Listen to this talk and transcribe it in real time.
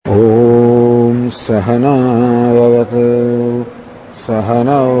सहनाववतु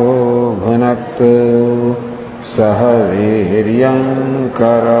सहनौ भुनक्तु सह वीर्यं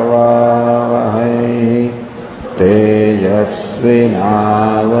करवावहै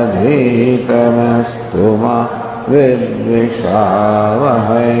तेजस्विनावधीतमस्तु मा विद्विषावहै।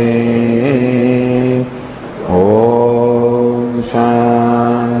 ॐ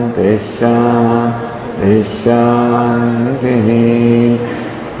शान्ति शान्ति शान्तिः।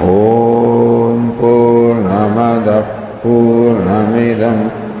 ॐ पूर्णमदः पूर्णमिदं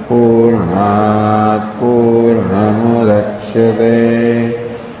पूर्णात् पूर्णमुदच्यते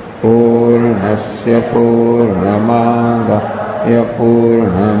पूर्णस्य पूर्णमादाय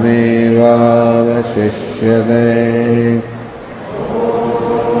पूर्णमेवावशिष्यते।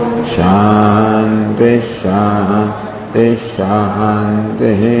 शान्ति शान्ति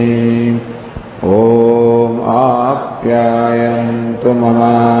शान्तिः। ॐ आप्यायन्तु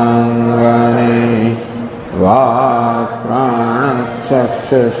ममाङ्गानि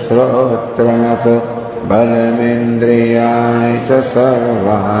वाक्प्राणश्चक्षुश्रोत्रमथ बलमिन्द्रियाणि च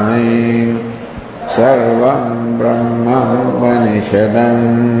सर्वाणि सर्वं ब्रह्मोपनिषदम्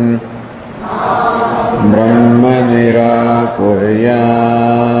ब्रह्म निराकुर्याम्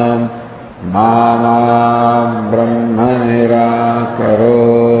मा ब्रह्म निराकरोत्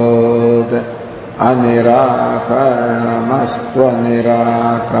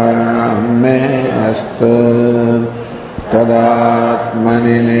अनिराकरणमस्त्वनिराकरणं मे अस्तु।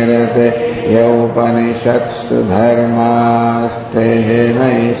 तदात्मनि निरते यौपनिषत्सु धर्मास्ते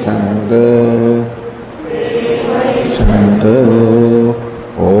मयि सन्तु सन्तु।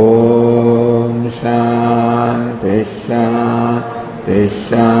 ॐ शान्ति शान्ति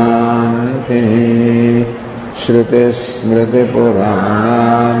शान्तिः।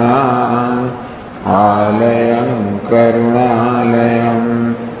 श्रुतिस्मृतिपुराणानाम् आलयं करुणालयं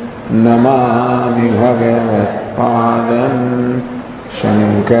नमामि भगवत्पादं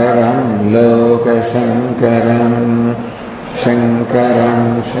शङ्करं लोकशङ्करं शङ्करं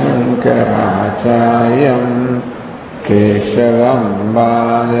शङ्कराचार्यं केशवं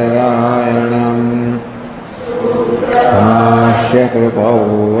बादरायणं भाष्यकृतौ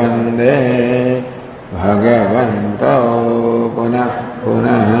वन्दे भगवन्तौ पुनः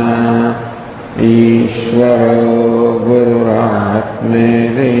पुनः। ईश्वरो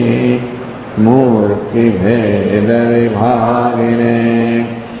गुरुरात्मेति मूर्तिभेदविभागिने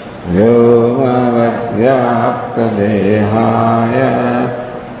व्योमवद्व्याप्तदेहाय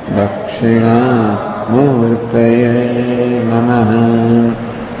दक्षिणामूर्तये नमः।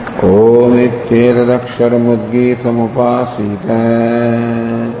 ॐ इत्येतदक्षरमुद्गीतमुपासीत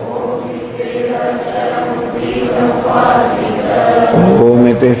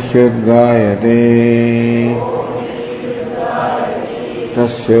ओमिति ह्युद्गायते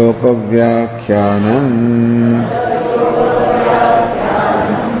तस्योपव्याख्यानम्।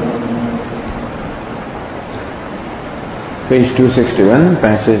 Page 261,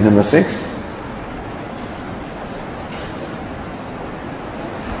 passage number 6.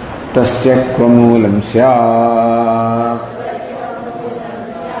 तस्य क्वमूलं स्यात्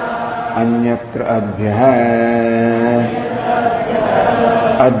अन्यत्र अभ्यः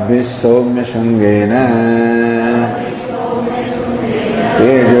अद्भिः सौम्यशृङ्गेन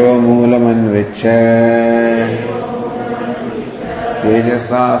तेजो मूलमन्विच्छ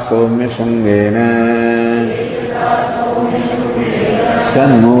तेजसा सौम्यशृङ्गेन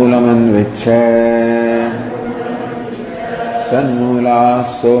सन्मूलमन्विच्छ सन्मूलाः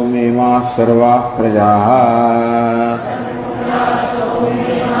सौम्येमाः सर्वाः प्रजाः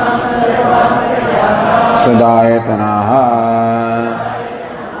सदायतनाः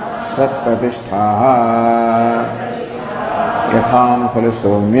सत्प्रतिष्ठाः यथानुफल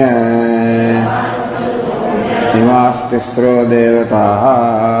सौम्य इमास्तिस्रो देवताः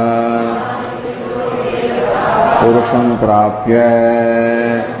पुरुषं प्राप्य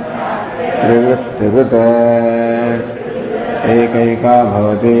त्रिवृत्तिवृत् एकैका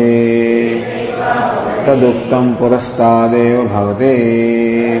भवति तदुक्तं पुरस्तादेव भवति।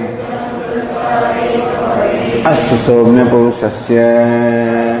 अस्य सौम्य पुरुषस्य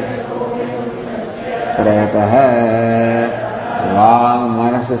प्रयतः वाङ्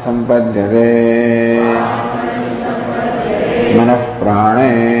मनस संपद्यते मनः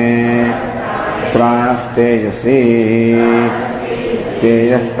प्राणे प्राणस्तेजसि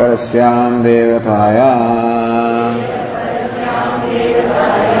तेजः परस्यां देवतायाम्।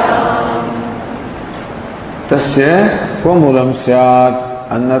 तस्य क्वमूलं स्यात्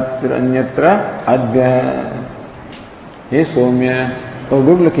अन्यत्र अद्भ्यः। हे सौम्य, O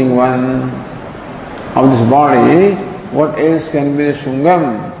good looking one of this body, what else can be the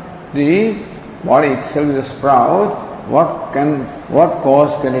Shungam, the body itself is a sprout, what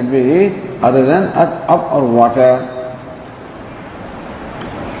cause can it be other than up or water?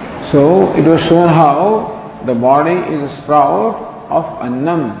 So it was shown how the body is a sprout of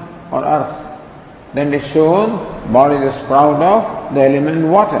annam or earth. Then it is shown body is a sprout of the element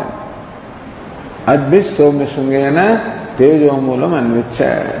water. Adbis somyasungena tejo moolam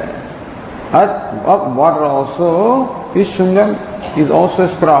anvichya. Water also is shungam, is also a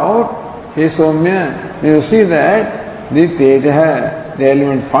sprout. He somya. You see that the teja, the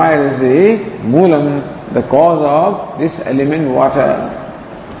element fire, is the moolam, the cause of this element water.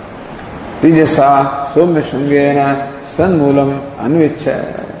 Tejasa somya shungena san moolam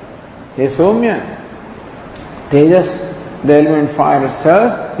anvichya. He somya. Tejas, the element fire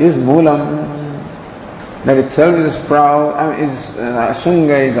itself, is moolam. That itself is a sprout,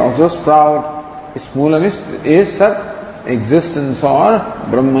 Shunga is also sprout. Its moolam is Sat, existence, or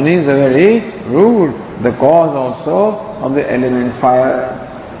Brahmani is the very root, the cause also of the element fire.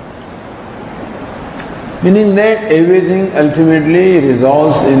 Meaning that everything ultimately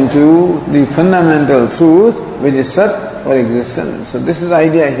resolves into the fundamental truth which is Sat or existence. So this is the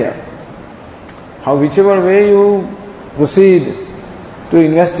idea here. How whichever way you proceed to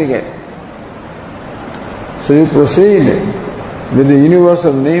investigate. So you proceed with the universe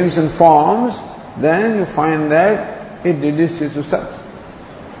of names and forms, then you find that it reduces to Sat.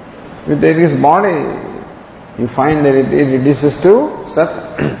 If there is body, you find that it reduces to Sat.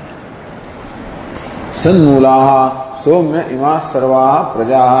 Sanmulaha somya ima sarva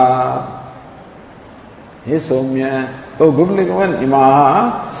prajaha. Hey somya, oh good looking one,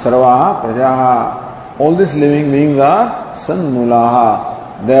 imaha sarva prajaha. All these living beings are sanmulaha.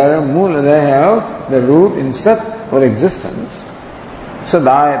 They have the root in Sat or existence.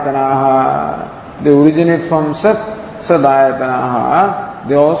 Sadayatanaha, they originate from Sat. Sadayatanaha,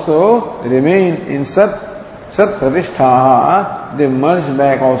 they also remain in Sat. Sat Pratishtaha, they merge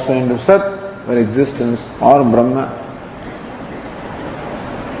back also into Sat or existence or Brahma.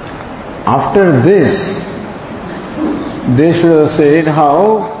 After this, they should have said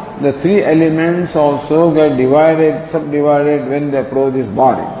how the three elements also get divided, subdivided when they approach this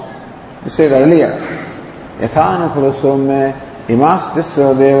body. We said earlier, Yathana Somya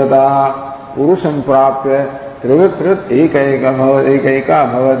Imastisya Devata Purusham Prapya Triviprit Ekaika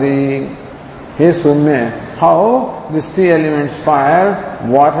Bhavati. Hey Somya, how these three elements, fire,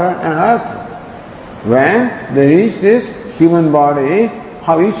 water and earth, when they reach this human body,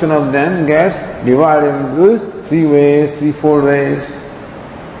 how each one of them gets divided into three ways, threefold ways.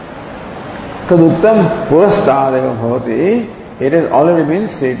 Taduttam purastadeva bhavati. It has already been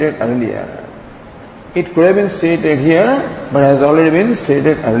stated earlier. It could have been stated here, but has already been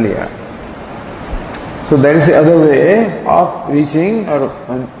stated earlier. So that is the other way of reaching or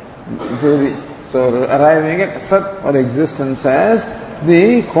arriving at Sat or existence as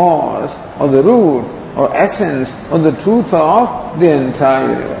the cause or the root or essence or the truth of the entire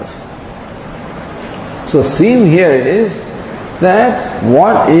universe. So theme here is that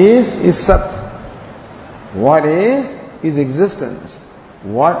what is Sat. What is existence.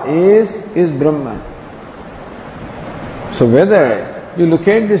 What is Brahma. So whether you look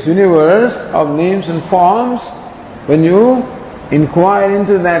at this universe of names and forms, when you inquire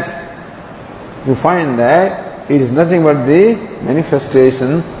into that, you find that it is nothing but the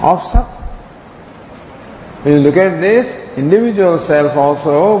manifestation of Sat. When you look at this individual self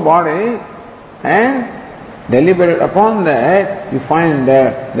also, body, and deliberate upon that, you find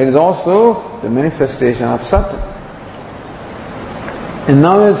that there is also the manifestation of Sat. And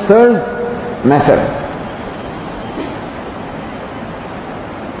now a third method.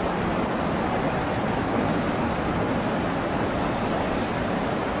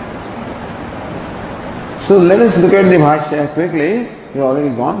 So let us look at the Bhashya quickly. We have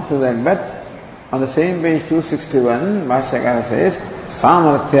already gone through that, but on the same page 261, Bhashyakara says,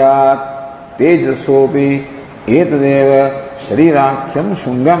 Samarthyat tejasopi etadeva sharirākhyam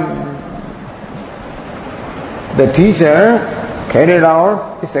shungam. The teacher carried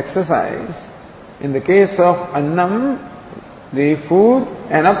out his exercise. In the case of annam, the food,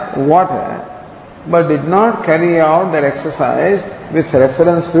 and up water, but did not carry out that exercise with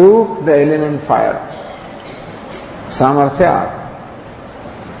reference to the element fire. Samarthya.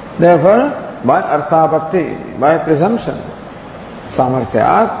 Therefore, by arthapatti, by presumption,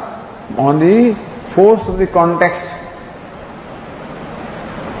 samarthya, on the force of the context,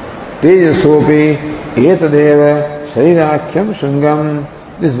 tejasopi etadeva sharirākhyam shungam.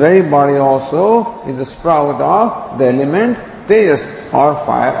 This very body also is the sprout of the element tejas or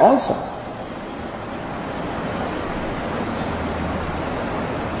fire also.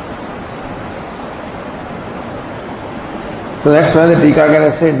 So that's why the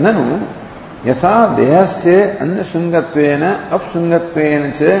Tikakara said, Nanu, Yatha Dehasche Anya Shungatvena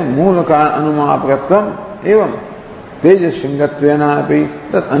Apshungatvena Che Mulaka Anumapakatvam Evam Tejas Shungatvena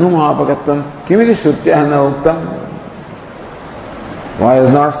Api Tat Anumapakatvam Kimiti Shrutyahana Uttam. Why is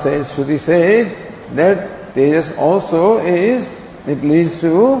not said? Shruti said that Tejas also is, it leads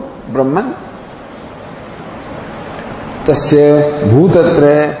to Brahman. Tasya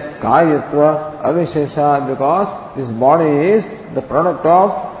Bhutatre Karyatva Avishesha, because this body is the product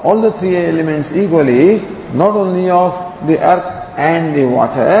of all the three elements equally, not only of the earth and the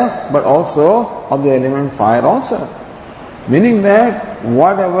water, but also of the element fire also. Meaning that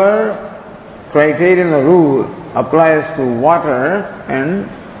whatever criterion or rule applies to water and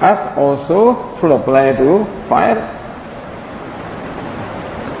earth also should apply to fire.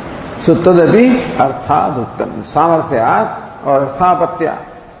 So tadapi arthaduktam samarthyat or arthapatya.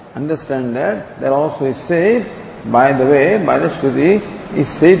 Understand that also is said, by the way, by the Shruti, is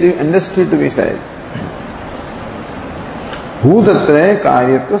said to be understood to be said. Bhutatre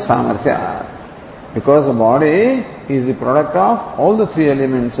karyatva samarthyat. Because the body is the product of all the three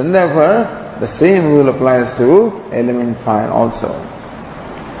elements, and therefore the same rule applies to element fire also.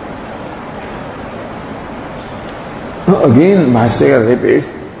 Again, Bhashyakara repeats,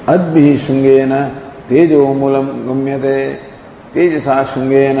 Adbhi shungena tejo mulam gamyate tejasa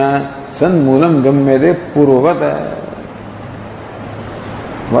shungena san mulam gamyate purvata.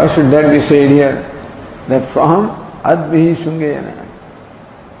 Why should that be said here? That from Adbhi shungena.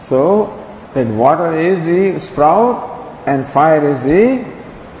 So, that water is the sprout and fire is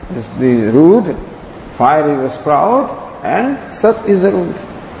the root, fire is the sprout and Sat is the root.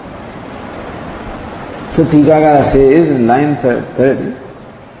 So Tikakara says in line 30,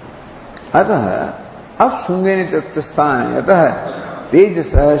 Ataha apshungeni tatchasthane ataha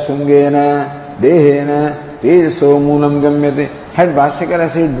tejasa shungena dehena tejaso mulam gamyate. Had Bhashyakara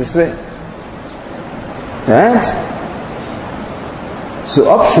said this way, that so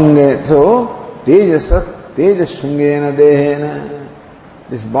apshunge, so tejas shungena dehena,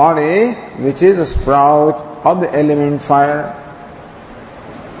 this body which is a sprout of the element fire.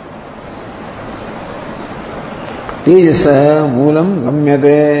 Tejasa mulam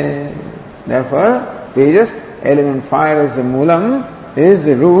gamyate. Therefore, tejas, element fire is the mulam, is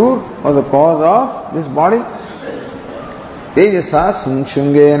the root or the cause of this body. Tejasa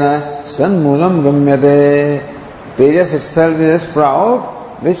shungena san mulam gamyate. Tejas itself is a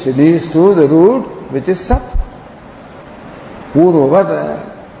sprout which leads to the root which is Sat. Purvavata.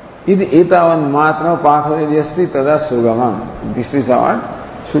 Iti etavan matra patho yasti tada sugamam. This is what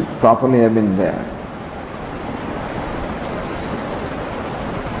should properly have been there.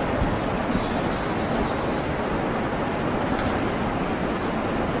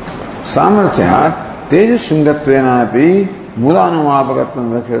 Samarthyat tejas shungatvena api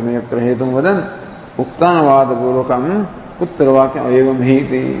mulanumapakatvam vakhyate yatra hetum vadan uktanavada purvakam uttarvakyam evam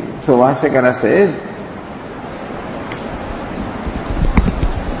hiti. So Bhashyakara says,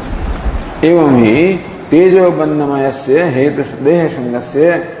 एवं ही तेजो बन्धमयस्य हेतु देह शृंगस्य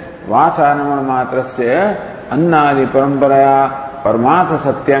वाचारमण मात्रस्य अन्नादि परंपराया परमार्थ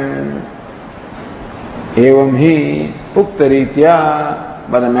सत्यम एवं ही उक्त रीत्या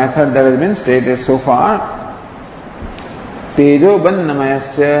by the method that has been stated so far तेजो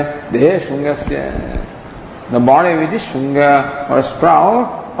बन्धमयस्य देह शृंगस्य, the body which is shunga or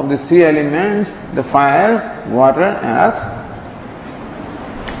sprout of the three elements, the fire, water and earth.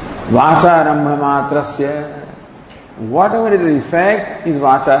 Vacharambhana matrasya, whatever is the effect is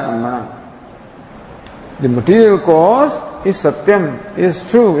vacharambhana. The material cause is satyam, is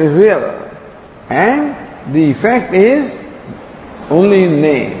true, is real, and the effect is only in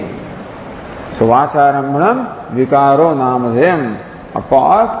name. So vacharambhanam vikaro namadhyam, a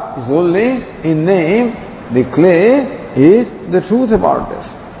pot is only in name, the clay is the truth about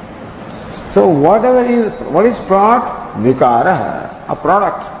this. So whatever is, what is brought? Vikara, a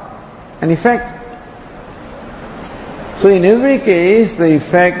product. An effect. So in every case, the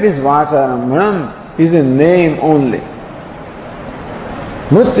effect is vacharambhanam, is a name only.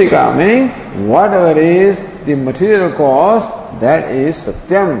 Mritika, meaning whatever is the material cause, that is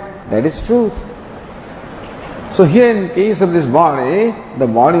satyam, that is truth. So here in case of this body, the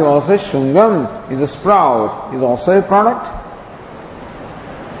body also is shungam, is a sprout, is also a product.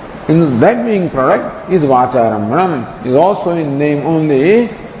 In that being product is vacharambhanam, is also in name only,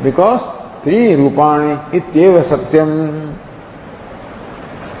 because trini rupani ityeva satyam.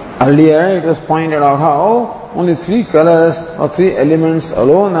 Earlier it was pointed out how only three colors or three elements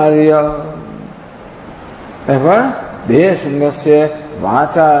alone are real. Therefore, deha shungasya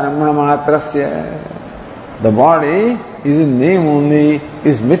vacharambhana matrasya. The body is in name only,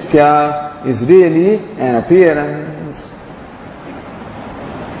 is mithya, is really an appearance.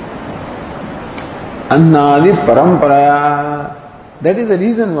 Annadi paramparaya. That is the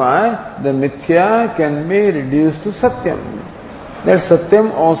reason why the mithya can be reduced to satyam. That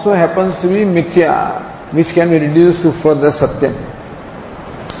satyam also happens to be mithya, which can be reduced to further satyam.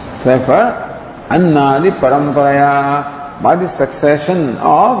 So therefore, annadi paramparaya, by the succession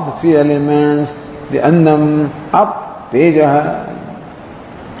of the three elements, the annam, up, tejaha,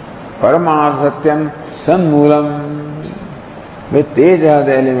 paramartha satyam, sanmulam. With tejaha,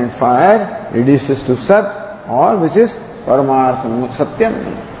 the element fire reduces to sat, or which is paramartha satyam.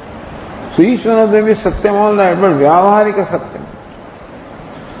 So each one of them is satyam all right, but vyavaharika satyam.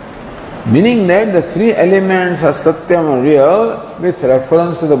 Meaning that the three elements are satyam or real with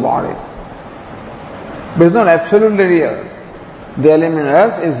reference to the body. But it's not absolutely real. The element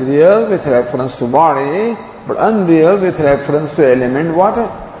earth is real with reference to body, but unreal with reference to element water.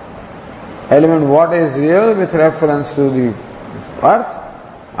 Element water is real with reference to the earth,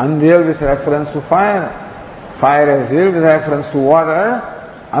 unreal with reference to fire. Fire is real with reference to water,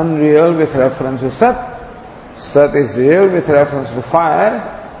 unreal with reference to sat. Sat is real with reference to fire,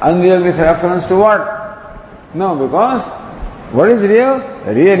 unreal with reference to what? No, because what is real?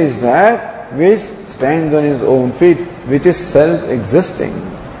 Real is that which stands on his own feet, which is self-existing.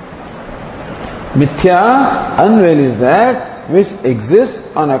 Mithya, unreal, is that which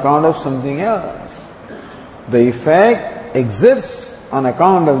exists on account of something else. The effect exists on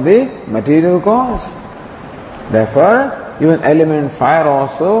account of the material cause. Therefore, even element fire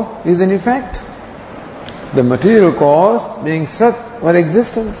also is an effect. The material cause being Sat or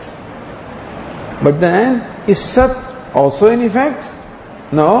existence. But then, is Sat also an effect?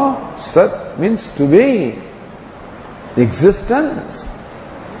 No, Sat means to be, existence.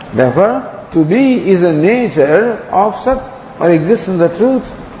 Therefore, to be is the nature of Sat or existence, the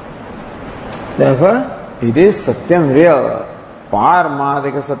truth. Therefore, it is Satyam real.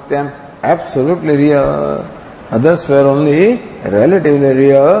 Paramadika Satyam, absolutely real. Others were only relatively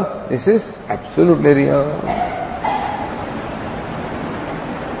real. This is absolutely real.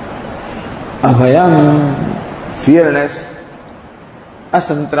 Abhayam, fearless.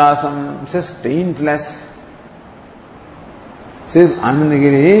 Asantrasam, says taintless. Says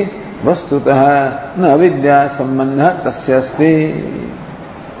Anandagiri, vastutaha na avidya sambandha tasyasti.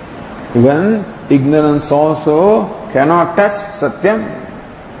 Even ignorance also cannot touch Satyam.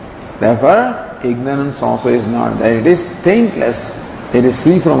 Therefore, ignorance also is not there. It is taintless. It is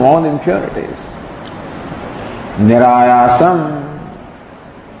free from all impurities. Nirayasam.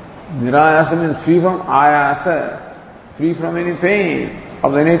 Nirayasam means free from ayasa, free from any pain,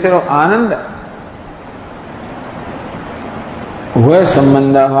 of the nature of ananda. Uve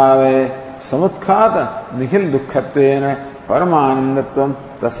sambandha bhave samutkata nikhil dukkhatvena paramanandatvam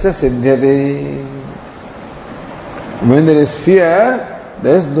tasya siddhyate. When there is fear,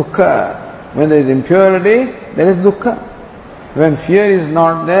 there is dukkha. When there is impurity, there is dukkha. When fear is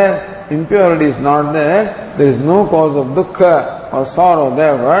not there, impurity is not there, there is no cause of dukkha or sorrow.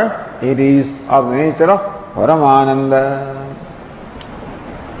 Therefore, it is of the nature of Paramananda.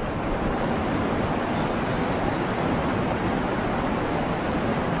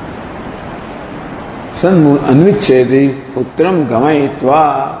 San anvicheti utram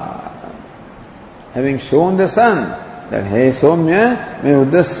gamayitva. Having shown the sun that, hey Somya, may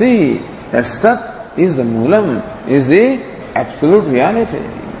Uddha see that Sat is the Moolam, is the absolute reality.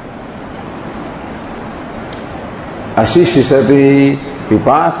 Ashishisati,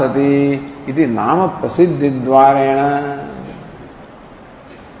 Pipasati, iti nama prasiddhi dvarena.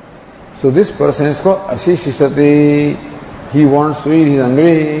 So this person is called Ashishisati. He wants to eat, he is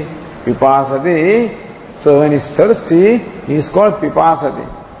hungry. Pipasati. So when he is thirsty, he is called Pipasati.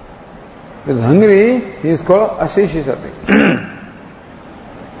 When he is hungry, he is called Ashishisati.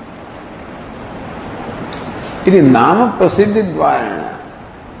 It is nama prasiddhi dvarena.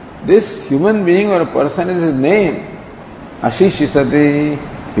 This human being or a person is his name. Ashishisati,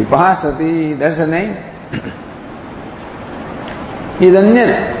 Pipasati, that's the name.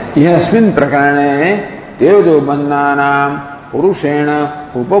 Idanyat, yasmin prakarane, tejo bandhanam,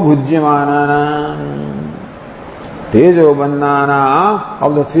 purushena, upabhujyamananam. Tejo bandhana,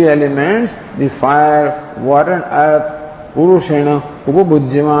 of the three elements, the fire, water and earth, purushena,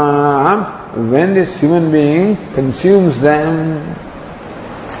 upabhujyamananam, when this human being consumes them,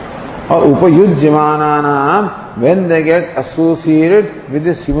 or upayujyamananam, when they get associated with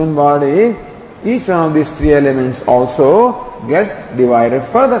this human body, each one of these three elements also gets divided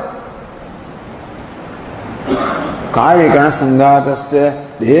further. Karikana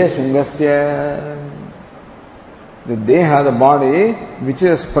sanghatasya deha sungasya. that they have the body which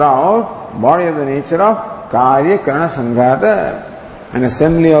is sprout, body of the nature of Karya Karana Sanghata, an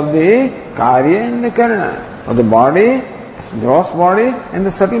assembly of the Karya and the Karana, of the body, gross body and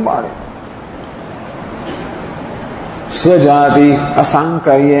the subtle body. Swajati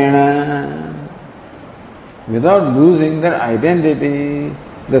asankaryena, without losing their identity,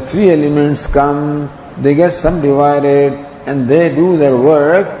 the three elements come, they get subdivided and they do their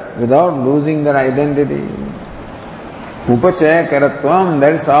work without losing their identity. Upachaya karatvam,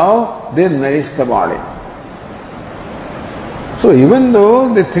 that is how they nourish the body. So even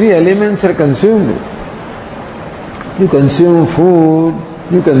though the three elements are consumed, you consume food,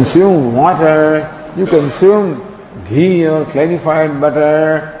 you consume water, you consume ghee or clarified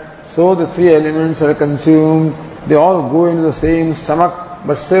butter, so the three elements are consumed, they all go into the same stomach,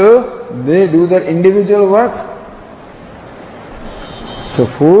 but still they do their individual work. So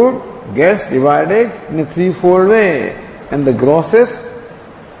food gets divided in a threefold way, and the grossest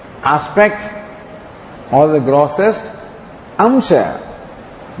aspect or the grossest amsha,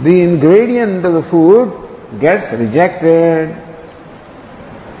 the ingredient of the food, gets rejected.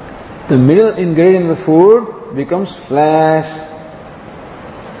 The middle ingredient of the food becomes flesh,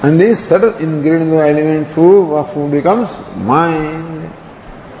 and the subtle ingredient of the element food becomes mind.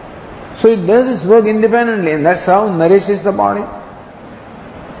 So it does its work independently, and that's how it nourishes the body.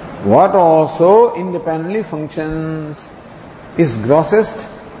 Water also independently functions. Its grossest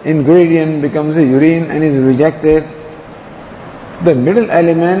ingredient becomes a urine and is rejected. The middle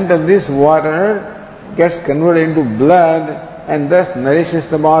element of this water gets converted into blood and thus nourishes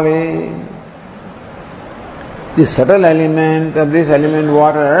the body. The subtle element of this element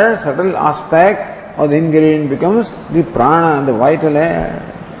water, subtle aspect of the ingredient becomes the prana, the vital air.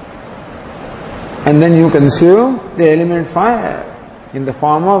 And then you consume the element fire in the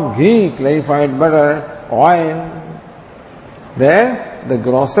form of ghee, clarified butter, oil. There, the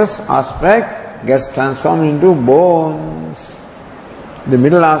grossest aspect gets transformed into bones. The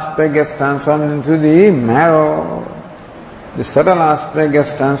middle aspect gets transformed into the marrow. The subtle aspect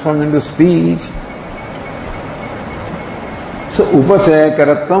gets transformed into speech. So, upachaya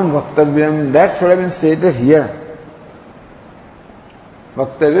karatvam vaktavyam, that should have been stated here.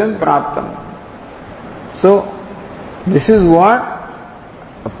 Vaktavyam praptam. So, this is what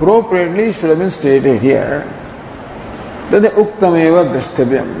appropriately should have been stated here. That the uktameva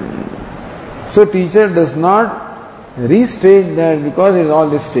drashtavyam. So, teacher does not restate that because it is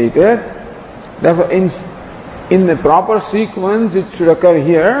already stated. Therefore, in the proper sequence it should occur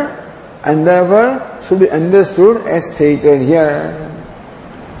here, and therefore should be understood as stated here.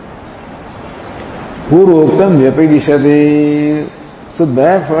 Purvoktam vyapidishati. So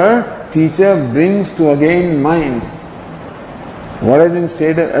therefore, teacher brings to again mind what has been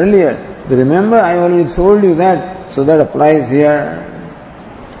stated earlier. Remember, I already told you that, so that applies here.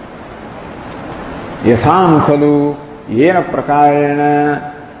 Yatham khalu yena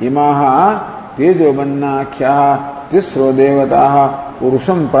prakarena imaha tejo mannakhya tisro devataha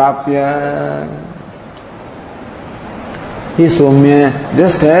purusham prapya. He Somya,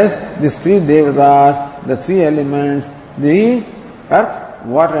 just as these three devatas, the three elements, the earth,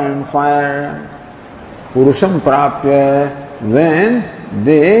 water and fire, purusham prapya, when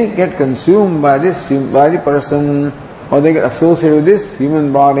they get consumed by the person or they get associated with this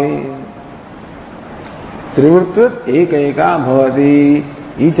human body, Trivritvat eka eka bhavati,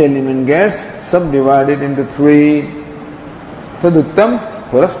 each element gets subdivided into three. Taduktam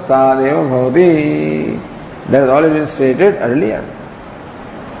purastadeva bhavati. That has already been stated earlier.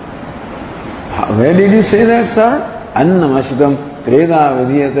 Where did you say that, sir? Annamashtam treda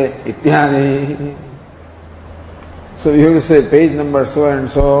vidhiyate ityadi. So you have to say page number so and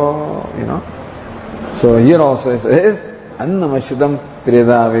so, So here also it says Annamashtam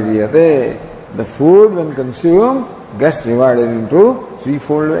treda vidhiyate. The food when consumed gets divided into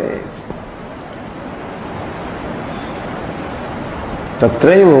threefold ways.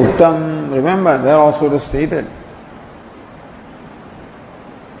 Tatraiva uktam, remember there also it is stated.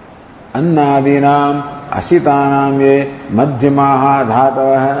 Annadinam asitanam ye madhyamaha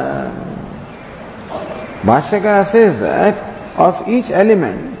dhatavaha. Bhashyakara says that of each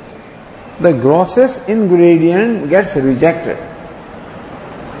element, the grossest ingredient gets rejected.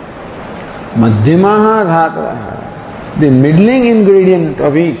 Madhyamaha dhatavaha, the middling ingredient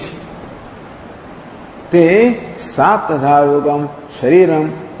of each. Te saptadharukam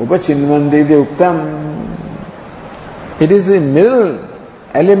shariram upachinvanti uktam. It is the middle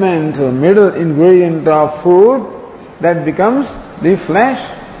element or middle ingredient of food that becomes the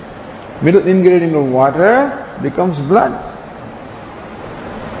flesh. Middle ingredient of water becomes blood.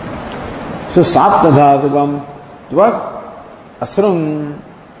 So saptadharukam, Tvak, Asrung,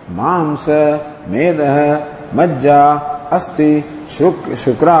 Mamsa, Medah, Majja, Asti,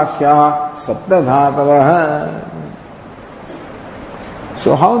 Shukrakhya, Saptadhatavah.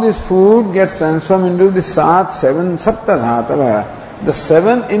 So how this food gets transformed into the seven Saptadhatavah, the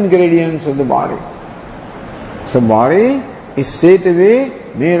 7 ingredients of the body. So body is said to be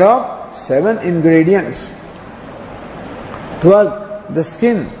made of 7 ingredients. Tvak, the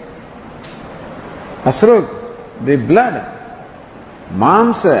skin. Asruk, the blood.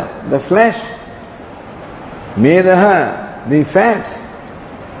 Mamsa, the flesh. Medaha, the fat.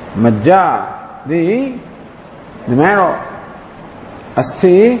 Majja, the marrow.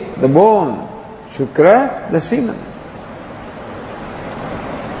 Asti, the bone. Shukra, the semen.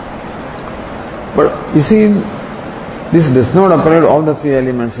 But you see, this does not operate all the 3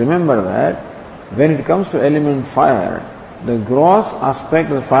 elements. Remember that when it comes to element fire, the gross aspect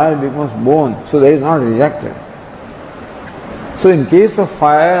of the fire becomes bone, so that is not rejected. So in case of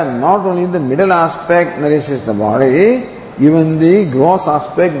fire, not only the middle aspect nourishes the body, even the gross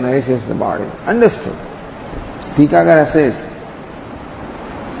aspect nourishes the body. Understood? Tikagara says,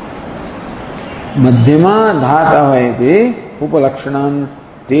 Madhyama dhatavayati upalakshanam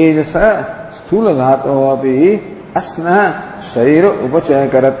tejasa sthula dhatovapi asna sharira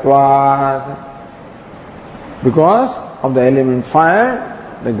upachayakaratvat. Because of the element fire,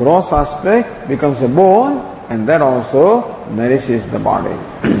 the gross aspect becomes a bone, and that also nourishes the body.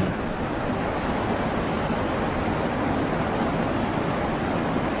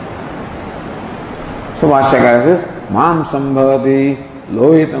 So Vashyakara says, Mamsam bhavati,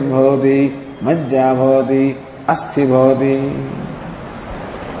 lohitam bhavati, majja bhavati, asthi bhavati.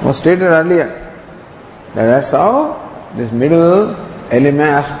 Was stated earlier. That's how this middle element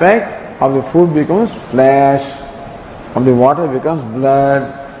aspect of the food becomes flesh, of the water becomes blood,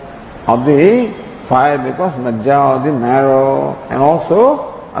 of the fire becomes majja, or the marrow, and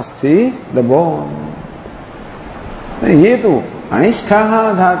also asti, the bone. Yetu,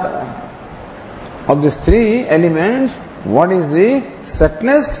 anishtaha dhata. Of these 3 elements, what is the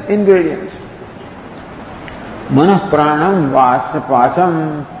subtlest ingredient? Manah pranam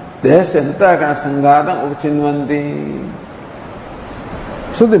vacham dehasya antakana sangatam upachinvanti.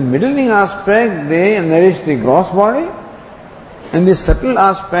 So the middling aspect, they nourish the gross body, and the subtle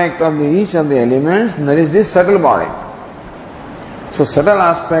aspect of each of the elements nourish the subtle body. So subtle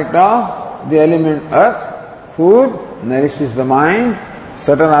aspect of the element earth, food, nourishes the mind.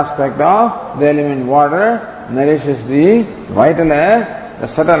 Subtle aspect of the element water nourishes the vital air. The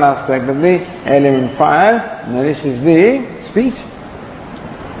subtle aspect of the element fire nourishes the speech.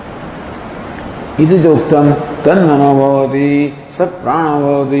 Iti joktam tanmano bhavati sat prana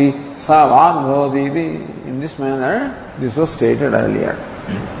bhavati sa vak bhavati. In this manner, this was stated earlier.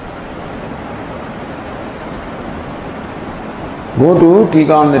 Go to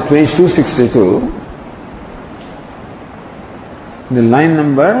Tika on the page 262, the line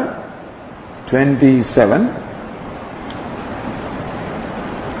number 27.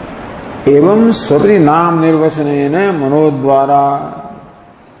 एवं स्वपरि नाम निर्वचनेन मनोद्वारा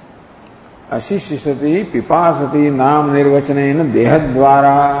अशिष्यति पिपासति नाम निर्वचनेन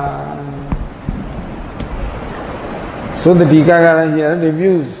देहद्वारा. So the Tikakara here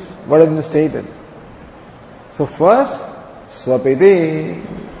reviews what has been stated. So first, Swapiti.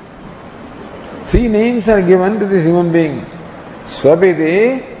 3 names are given to this human being.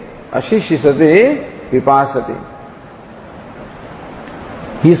 Swapiti, Ashishisati, Vipasati.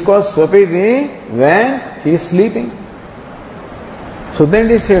 He is called Swapiti when he is sleeping. So then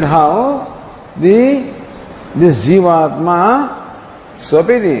it is said how this Jivatma,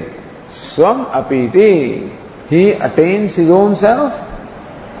 Swapiti, Swam Apiti, he attains his own self.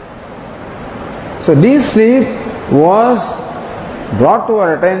 So deep sleep was brought to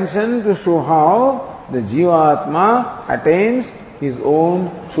our attention to show how the Jivatma attains his own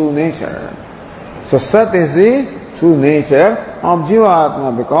true nature. So Sat is the true nature of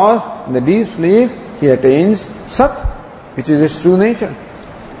Jivatma, because in the deep sleep he attains Sat, which is his true nature.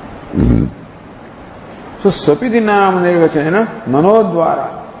 So Swapiti Nam Nirvachanena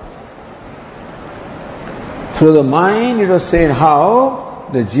Manodvara. Through the mind it was said how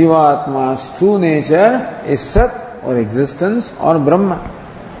the Jivatma's true nature is Sat, or existence, or Brahma.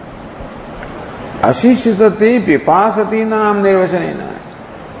 Ashishisati Pipasati Nam Nirvachanena.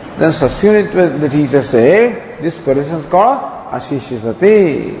 Then subsequently the teacher said, this person is called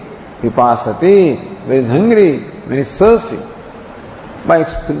Ashishisati, Pipasati, when he is hungry, when he is thirsty. By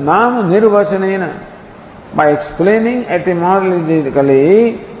Nam Nirvachanena, by explaining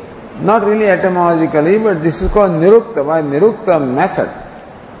etymologically, not really etymologically, but this is called Nirukta, by Nirukta method.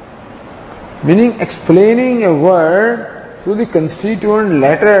 meaning explaining a word through the constituent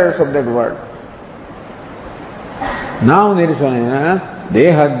letters of that word. Now there is one,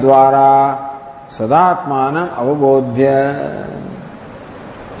 Dehadvara Sadatmanam Avabodhya.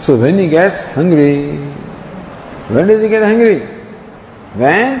 So when he gets hungry, when does he get hungry?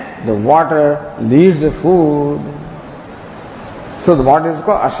 When the water leads the food. So the water is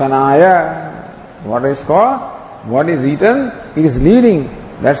called Ashanaya. What is called? What is eaten? It is leading.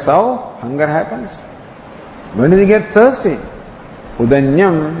 That's how hunger happens. When does he get thirsty?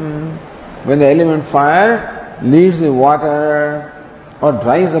 Udanyam. When the element fire leads the water or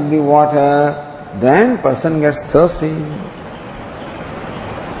dries up the water, then person gets thirsty.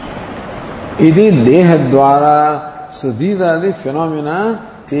 Iti dehadvara. So these are the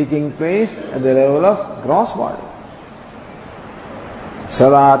phenomena taking place at the level of gross body.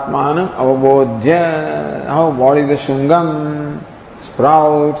 Sadatmanam avabodhya. How body the shungam,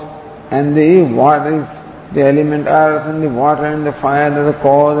 sprout, and the water, the element earth and the water and the fire, they are the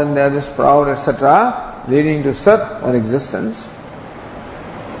cause and they are the sprout, etc., leading to sat or existence.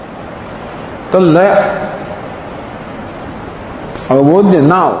 Talla avabodhya.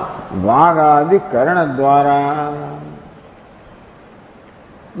 Now, vagadi karana dwara.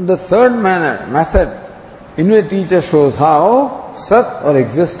 The third method in which teacher shows how sat or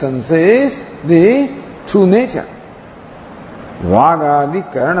existence is the true nature. Vagadi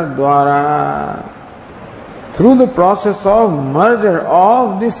karana dwara. Through the process of merger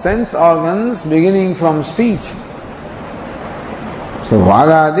of the sense organs beginning from speech. So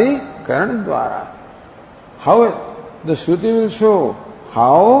vagadi karana dwara. How the Shruti will show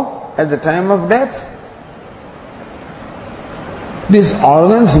how at the time of death these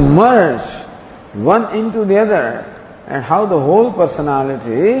organs merge one into the other, and how the whole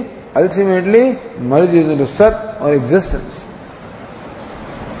personality ultimately merges into sat or existence.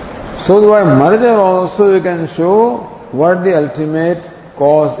 So by merger also you can show what the ultimate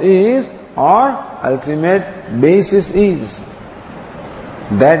cause is or ultimate basis is.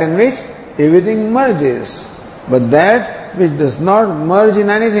 That in which everything merges, but that which does not merge in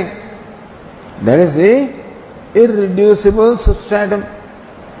anything, that is the irreducible substratum,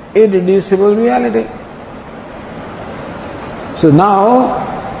 irreducible reality. So now,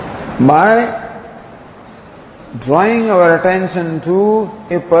 by drawing our attention to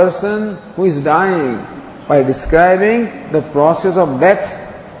a person who is dying, by describing the process of death,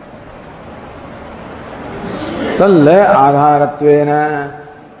 talla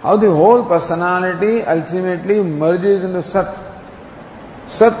adharatvena, how the whole personality ultimately merges into sat.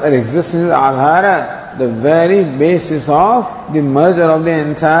 Sat or existence is adhara, the very basis of the merger of the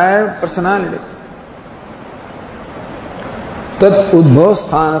entire personality. Tat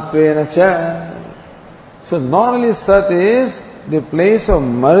udbhavasthanattvena cha. So not only sat is the place of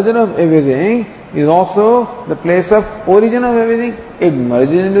merger of everything, is also the place of origin of everything. It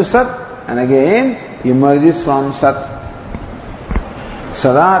merges into sat and again emerges from sat.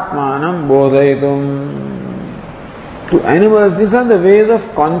 Sadatmanam bodhayitum. To animals, these are the ways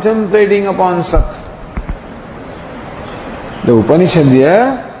of contemplating upon sat. The Upanishad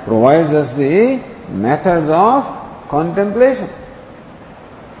here provides us the methods of contemplation.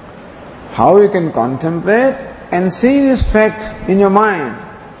 How you can contemplate and see this fact in your mind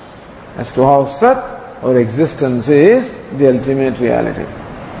as to how sat or existence is the ultimate reality.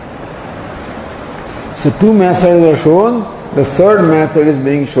 So two methods were shown, the third method is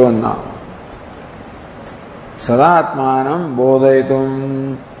being shown now. Sadatmanam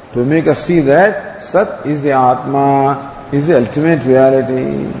bodhayitum, to make us see that sat is the Atma, is the ultimate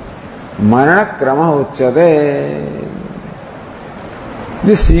reality. Marana krama uchyate.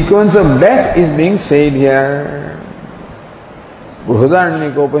 This sequence of death is being said here.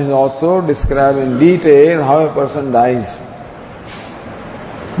 Brihadaranyaka Upanishad also describes in detail how a person dies.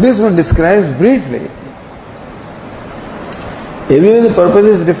 This one describes briefly. Everywhere the purpose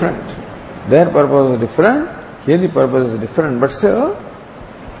is different. Their purpose is different. Here the purpose is different, but still,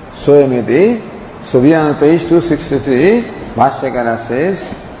 Soyamiti, so we are on page 263, Bhashyakara says,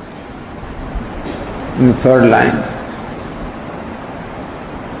 in the third line,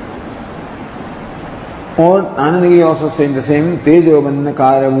 or Anandagiri also saying the same, Tejo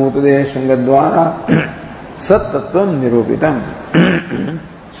Bandhakara Mutade Shangadvara Sat Tattvam Nirupitam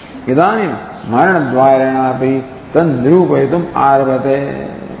Idanim Maranadvaranapi Tan Nirupayitum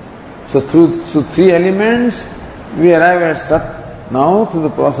Arvate. So through three elements we arrive at sat. Now through the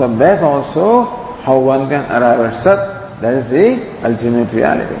process of death also, how one can arrive at sat, that is the ultimate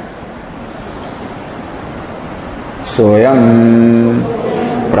reality. Soyam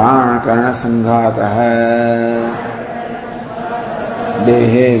prana karana sanghatah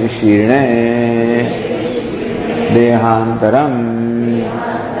देहे विशीर्णे देहांतरम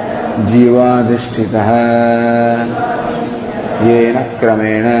जीवाधिष्ठितः येन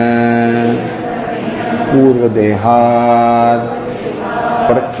क्रमेण पूर्वदेहात्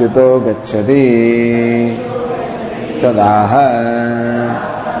प्रच्युतो गच्छति तदाह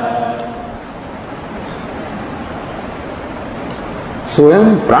स्वयं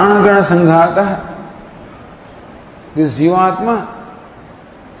प्राणकरण संघातः. This Jivatma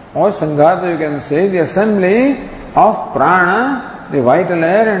or Sanghata, you can say, the assembly of prana, the vital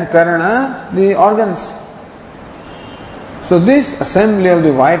air, and karana, the organs. So this assembly of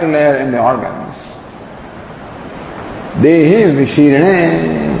the vital air and the organs, dehe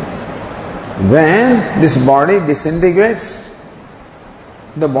vishirne, when this body disintegrates,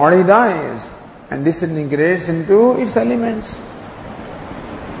 the body dies and disintegrates into its elements.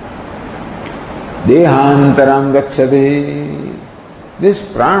 Dehantaram gacchati. This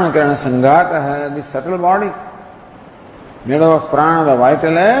prana karana sanghata, this subtle body, made of prana, the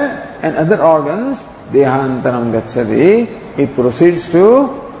vital air, and other organs, dehantaram gacchati, it proceeds to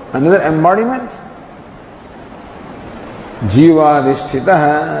another embodiment. Jiva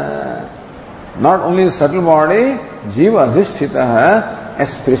adhisthitah. Not only the subtle body, jiva adhisthitah,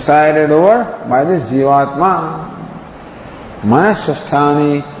 is presided over by this jivatma.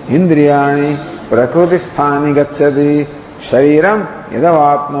 Manashasthani, indriyani, prakrutisthaनि गच्छति शरीरं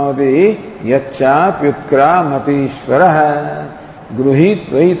यदवाप्नोति यच्चाप्युत्क्रामतीश्वरः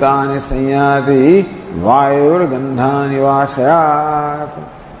गृहीत्वैतानि संयाति वायुर्गन्धानि वाशयात्.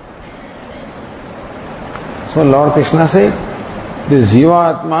 So Lord Krishna said, this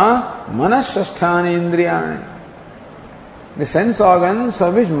Jivatma manashasthani indriyani, the sense organs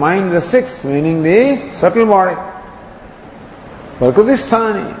of which mind the sixth, meaning the subtle body.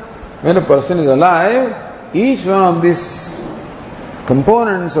 Prakrutisthaनि, when a person is alive, each one of these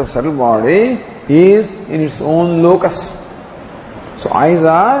components of subtle body is in its own locus. So eyes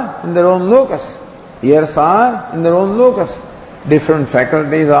are in their own locus, ears are in their own locus, different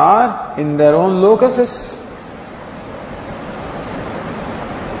faculties are in their own locuses.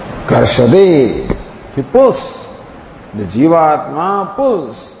 Karshade, he pulls, the Jivatma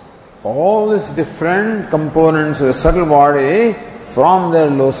pulls all these different components of the subtle body from their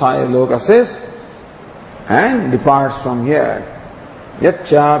locuses and departs from here.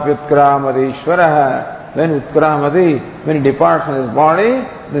 Yachchap Utkramati Ishvaraha. When Utkramati, when he departs from his body,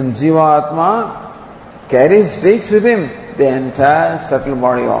 then Jivatma takes with him the entire subtle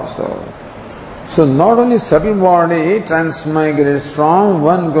body also. So not only subtle body transmigrates from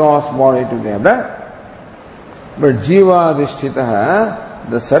one gross body to the other, but Jiva Adhisthitah,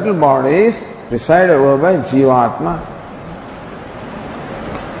 the subtle bodies preside over by Jivatma.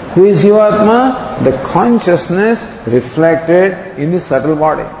 Who is Jivatma? The consciousness reflected in the subtle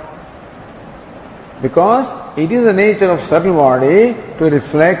body. Because it is the nature of subtle body to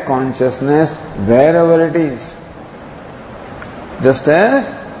reflect consciousness wherever it is. Just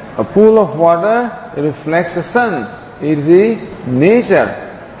as a pool of water reflects the sun, it is the nature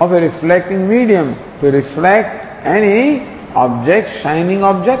of a reflecting medium to reflect any object, shining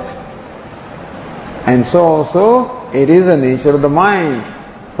object. And so also it is the nature of the mind.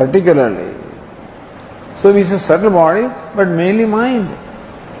 Particularly. So we say subtle body, but mainly mind,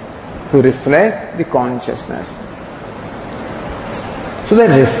 to reflect the consciousness. So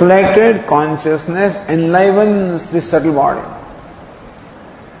that reflected consciousness enlivens the subtle body.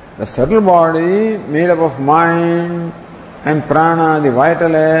 The subtle body made up of mind and prana, the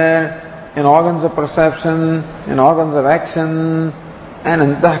vital air, and organs of perception, and organs of action, and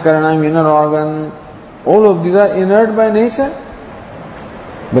antahkarana, inner organ, all of these are inert by nature.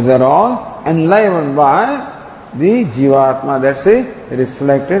 But they are all enlivened by the Jivatma, that's a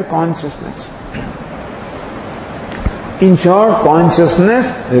reflected consciousness. In short, consciousness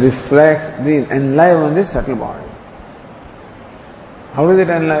reflects the enliven the subtle body. How does it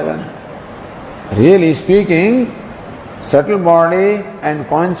enliven? Really speaking, subtle body and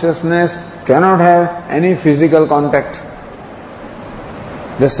consciousness cannot have any physical contact.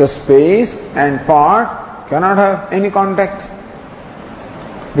 Just a space and part cannot have any contact.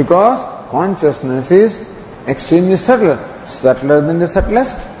 Because consciousness is extremely subtle, subtler than the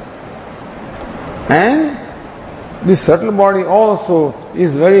subtlest. And the subtle body also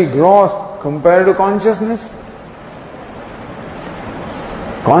is very gross compared to consciousness.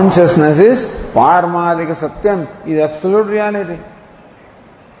 Consciousness is Paramadika Satyam, is absolute reality.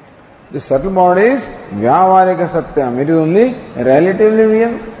 The subtle body is Vyavarika Satyam, it is only relatively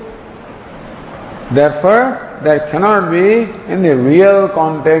real. Therefore, there cannot be any real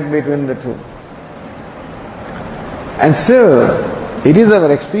contact between the two. And still, It is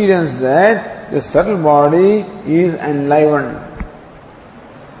our experience that the subtle body is enlivened.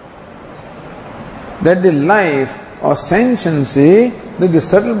 That the life or sentiency that the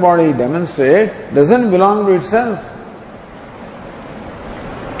subtle body demonstrates doesn't belong to itself.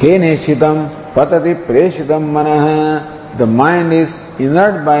 Keneshitam patati preshitam manaha. The mind is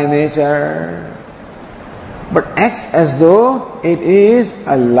inert by nature, but acts as though it is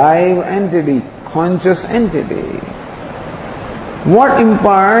a live entity, conscious entity. What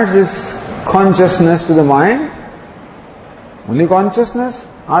imparts its consciousness to the mind? Only consciousness,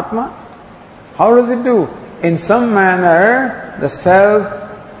 Atma. How does it do? In some manner, the self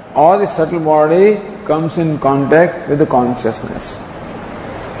or the subtle body comes in contact with the consciousness.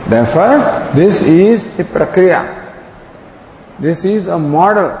 Therefore, this is a prakriya. This is a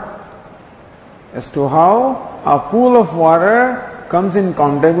model as to how a pool of water comes in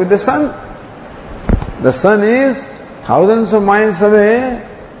contact with the sun. The sun is thousands of miles away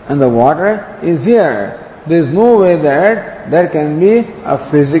and the water is here. There is no way that there can be a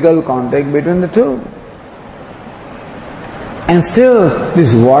physical contact between the two. And still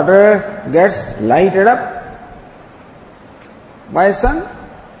this water gets lighted up by sun.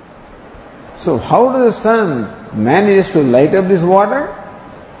 So how does the sun manage to light up this water?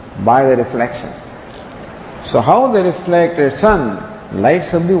 By the reflection. So how the reflected sun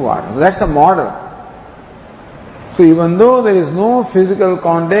lights up the water? That's the model. So even though there is no physical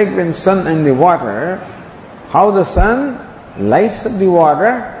contact between sun and the water, how the sun lights up the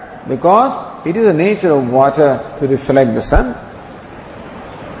water? Because it is the nature of water to reflect the sun.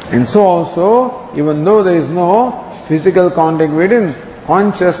 And so also, even though there is no physical contact between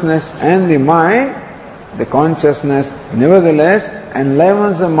consciousness and the mind, the consciousness nevertheless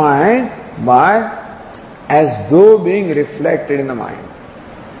enlivens the mind by as though being reflected in the mind.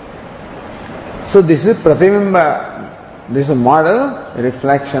 So this is Pratibimba, this is a model, a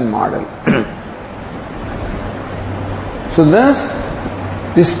reflection model. So thus,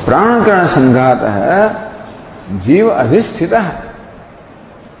 this Pranakarana Sanghata Jiva Adhisthita,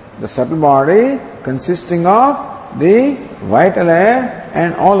 the subtle body consisting of the vital air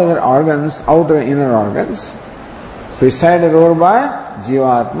and all other organs, outer and inner organs, presided over by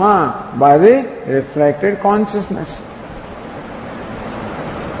Jivatma, by the reflected consciousness.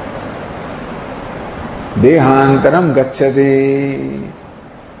 Dehantaram gacchati,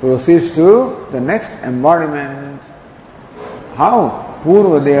 proceeds to the next embodiment. How?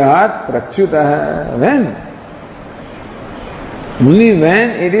 Purva dehat prakshutah. When? Only when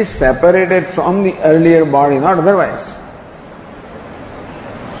it is separated from the earlier body, not otherwise.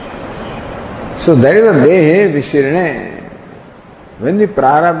 So that is a dehe vishirne. When the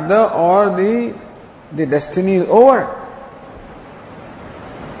prarabdha or the destiny is over.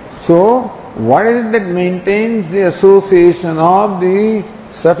 So what is it that maintains the association of the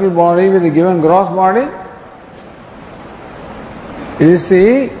subtle body with the given gross body? It is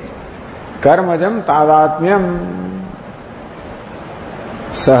the karmajam tadatmyam.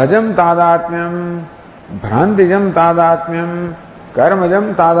 Sahajam tadatmyam, bhrantijam tadatmyam,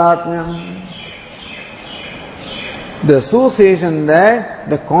 karmajam tadatmyam. The association that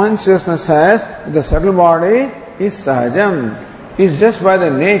the consciousness has with the subtle body is sahajam, is just by the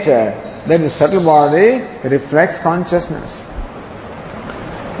nature that the subtle body reflects consciousness.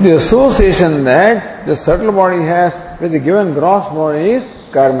 The association that the subtle body has with the given gross body is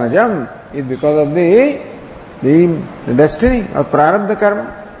karmajam, is because of the destiny or prarabdha karma.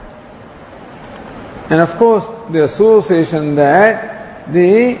 And of course, the association that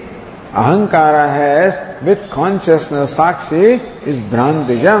the ahankara has with consciousness, sakshi, is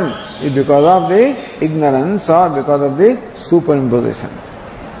bhrantijam, is because of the ignorance or because of the superimposition.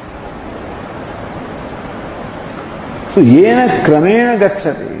 So, yena kramena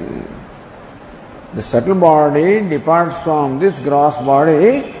gacchati. The subtle body departs from this gross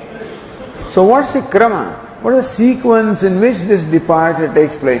body. So, what's the krama? What is the sequence in which this departure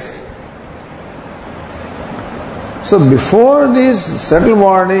takes place? So before this subtle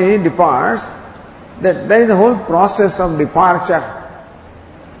body departs, there is a whole process of departure.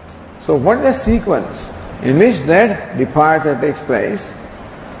 So what is the sequence in which that departure takes place?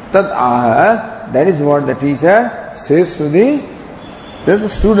 Tad aha, that is what the teacher says to the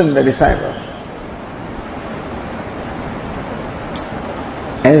student, the disciple.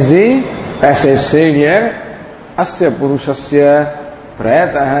 As the passage said here, Asya purushasya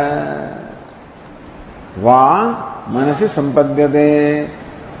prayatah va manasi sampadhyate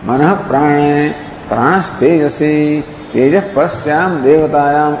manah prane pranas tejasi tejah pasyam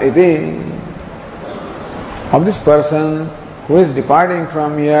devatayam iti. Of this person who is departing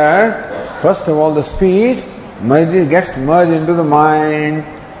from here, first of all the speech gets merged into the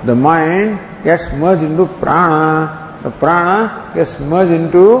mind gets merged into prana, the prana gets merged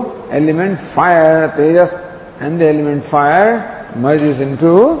into element fire, tejas, and the element fire merges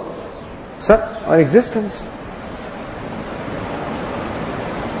into sat or existence.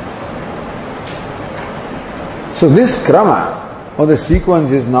 So this krama or the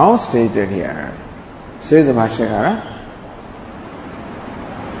sequence is now stated here. Says the Bhashyakara.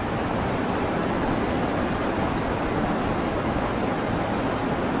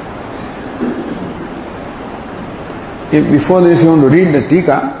 Before this, you want to read the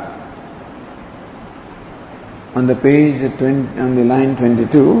Tika on the page 20, on the line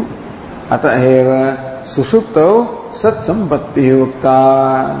 22. Ataheva sushuptau sat sampatti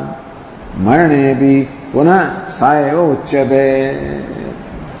yukta marnebi puna saeva uchyate.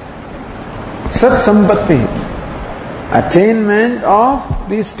 Sat sampatti, attainment of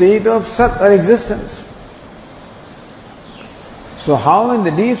the state of sat or existence. So how in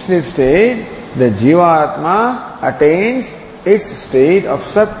the deep sleep state the Jivatma attains its state of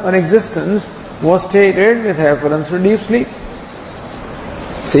sat or existence was stated with reference to deep sleep.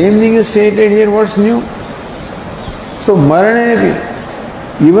 Same thing is stated here, what's new? So Maranevi,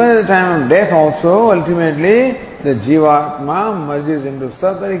 even at the time of death also, ultimately the Jivatma merges into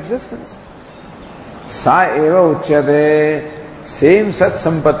sat or existence. Sa eva uchyate, same sat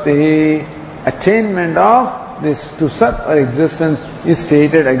sampatti, attainment of this to sat or existence is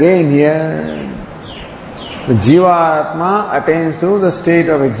stated again here. The Jivatma attains to the state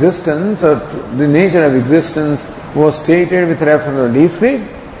of existence or the nature of existence was stated with reference to deep sleep.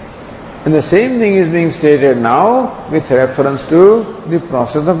 And the same thing is being stated now with reference to the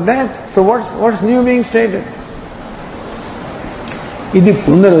process of death. So what's new being stated? Iti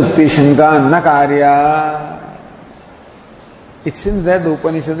punarukti shanka na karya. It seems that the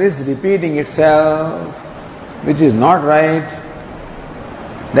Upanishad is repeating itself, which is not right.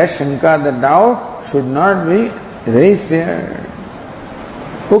 That shanka, the doubt, should not be raised here.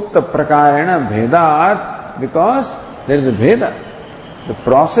 Ukta prakarena bhedat, because there is a bheda. The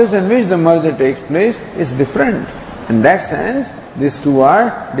process in which the merger takes place is different. In that sense, these two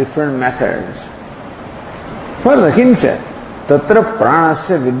are different methods. Further, kincha, tatra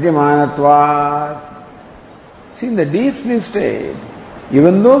pranasya vidyamanatvat. See, in the deep sleep state,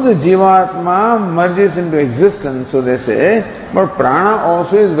 even though the Jivatma merges into existence, so they say, but prana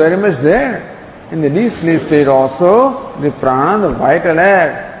also is very much there. In the deep sleep state also, the prana, the vital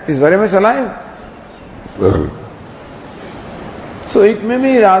air, is very much alive. So it may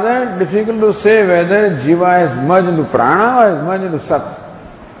be rather difficult to say whether Jiva is merged into prana or is merged into sat.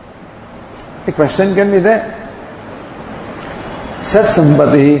 A question can be there. Sat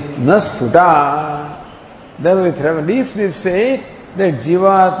sampati nasputa. Then with a deep sleep state, that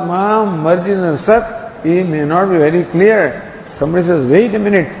Jivatma merges into sat, it may not be very clear. Somebody says, wait a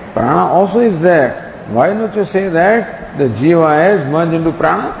minute, prana also is there. Why don't you say that the Jiva is merged into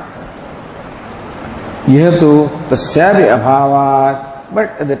prana? Yehatu tasyabi abhavat. But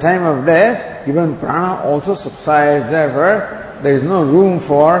at the time of death, even prana also subsides. Therefore, there is no room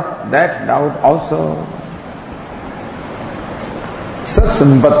for that doubt also. Sat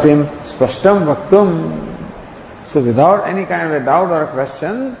sampattim spashtam vaktum. So without any kind of a doubt or a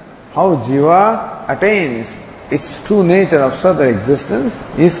question, how Jiva attains its true nature of sat or existence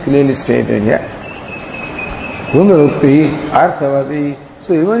is clearly stated here. Punarukti arthavati.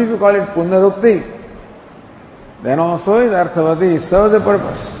 So even if you call it punarukti, then also is arthavati, it serves the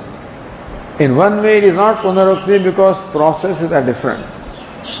purpose. In one way it is not punarukti because processes are different.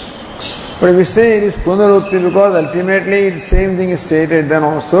 But if we say it is punarukti because ultimately the same thing is stated, then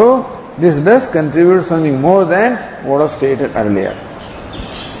also this does contribute something more than what was stated earlier.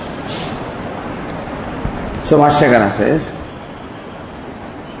 So Bhashyakara says,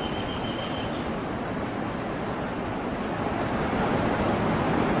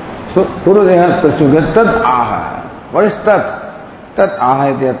 so Purudeha Prachuga Tad Aha. What is Tat? Tat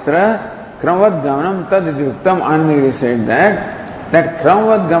Aha ityatra Kramvad Gamanam Tad ityuktam. Anandagiri said that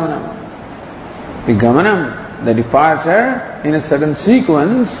Kramvad Gamanam, the Gamanam, the departure in a certain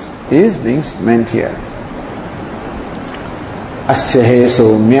sequence is being meant here. Asya he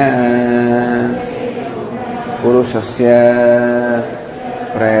soumya purushasya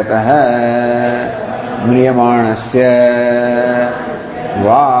prayataha mriyamanasya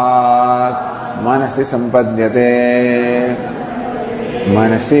Vak manasi sampadyate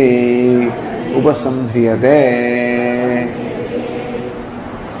manasi upasamdhriyate.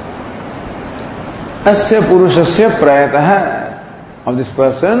 Asya purushasya prayataha, of this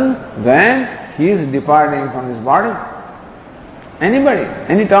person when he is departing from this body. Anybody,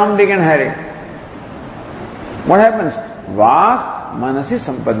 any Tom, Dick and Harry. What happens? Vak manasi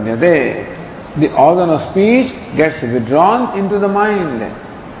sampadhyate. The organ of speech gets withdrawn into the mind.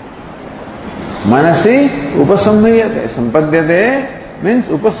 Manasi upasamhriyate. Sampadhyate means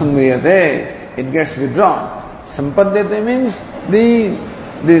upasamhriyate. It gets withdrawn. Sampadhyate means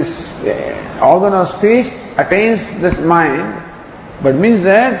this organ of speech attains this mind, but means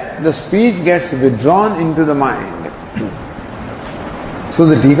that the speech gets withdrawn into the mind. So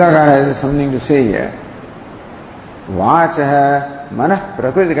the Tikakara has something to say here. Vachaha manah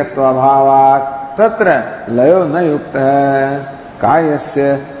prakritikatva bhavat tatra layo na yukta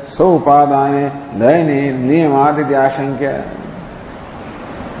kayasya saupadane layane niyamaditi ashankya.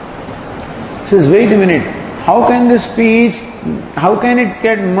 Says, wait a minute, how can the speech, how can it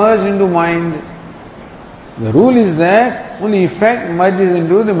get merged into mind? The rule is that only effect merges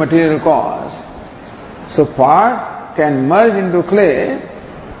into the material cause. So part can merge into clay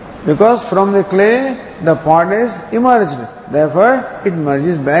because from the clay the part is emerged. Therefore it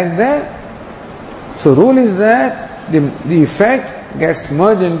merges back there. So rule is that the effect gets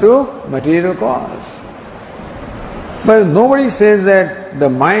merged into material cause. But nobody says that the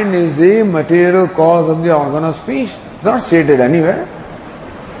mind is the material cause of the organ of speech. It's not stated anywhere.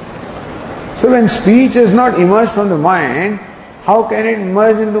 So when speech is not emerged from the mind, how can it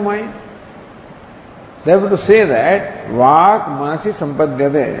merge into mind? Therefore to say that vak manasi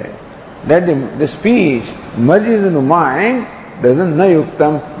sampadhyate, that the speech merges into mind, doesn't na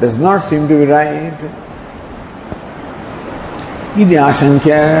yuktam, does not seem to be right. Iti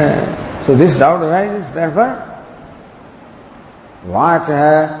ashankya. So this doubt arises, therefore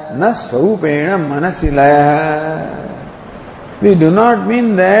vacha na sarupena manasi laya. We do not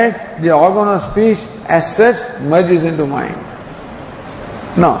mean that the organ of speech as such merges into mind.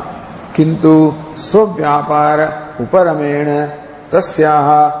 No. Kintu swavyapara uparamena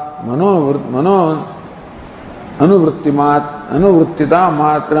tasyaha mano anuvrittita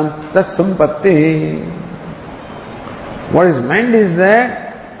matram tat sampatti. What is meant is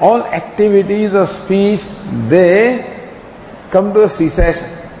that all activities of speech, they come to a cessation,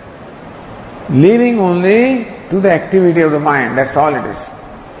 leaving only to the activity of the mind. That's all it is.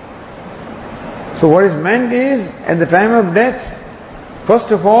 So what is meant is, at the time of death,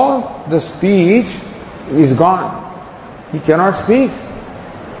 first of all, the speech is gone. He cannot speak.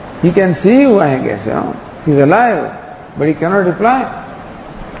 He can see you, I guess, He's alive, but he cannot reply.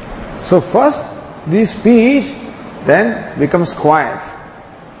 So first, the speech then becomes quiet.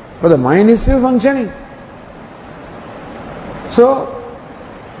 But the mind is still functioning. So,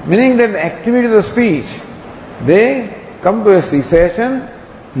 meaning that the activity of the speech, they come to a cessation,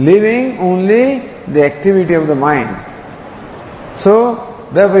 leaving only the activity of the mind. So,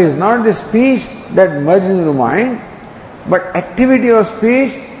 therefore it is not the speech that merges into mind, but activity of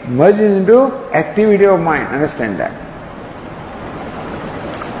speech merges into activity of mind. Understand that.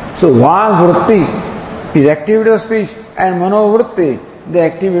 So, vak vritti is activity of speech and mano vritti, the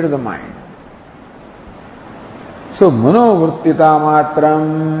activity of the mind. So, mano vrittita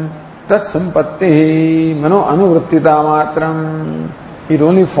matram tat sampatti, mano anuvrittita matram. It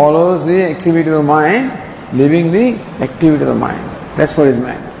only follows the activity of the mind, leaving the activity of the mind. That's what is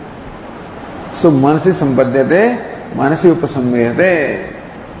meant. So, manasi sampadhyate, manasi upasamriyate.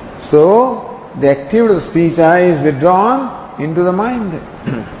 So, the activity of the speech is withdrawn into the mind.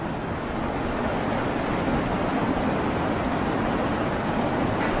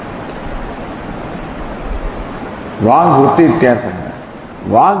 वाग वृत्ति इत्यर्थ है.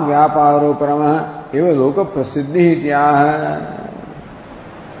 वाग व्यापारोपरम एवं लोक प्रसिद्धि इत्याह.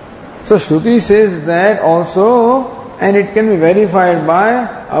 So Shruti says that also, and it can be verified by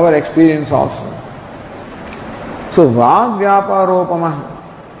our experience also. So vag vyaparopama,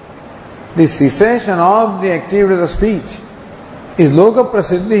 the cessation of the activity of the speech, is loka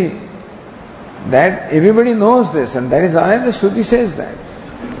prasiddhi. That everybody knows this, and that is why the Shruti says that.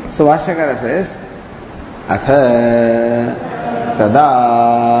 So Vashyakara says, atha tada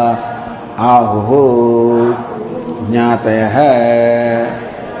ahuhu jnatayah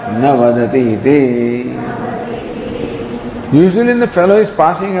na vadati iti. Usually when the fellow is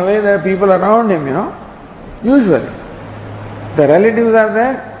passing away, there are people around him, Usually. The relatives are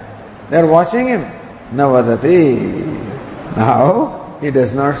there, they are watching him. Na vadati. Now, he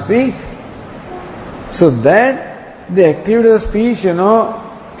does not speak. So that the activity of speech,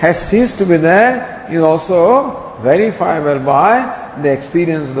 has ceased to be there is also verifiable by the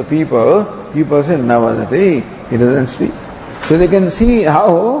experience of the people. People say, na vadati. He doesn't speak. So they can see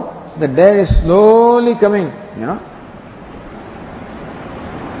how the death is slowly coming,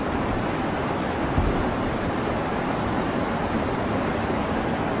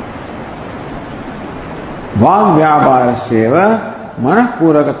 Vag vyaparasya manah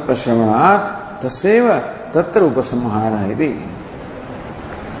purakatva shravanat tasyeva tatra upasamhara iti.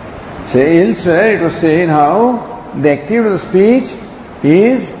 Say elsewhere it was saying how the activity of the speech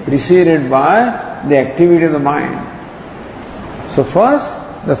is preceded by the activity of the mind. So first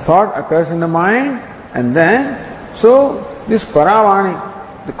the thought occurs in the mind, and then so this paravani,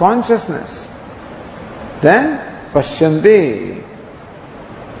 the consciousness, then pashyanti,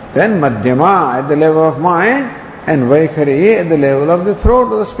 then madhyama at the level of mind, and vaikhari at the level of the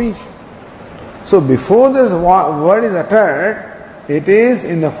throat or the speech. So before this word is uttered, it is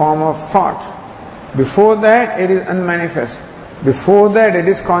in the form of thought. Before that it is unmanifest. Before that it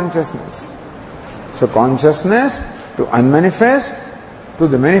is consciousness. So consciousness to unmanifest, to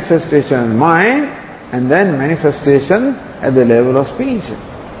the manifestation of mind, and then manifestation at the level of speech.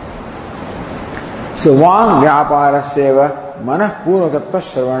 So vang vyaparasya manah purakatva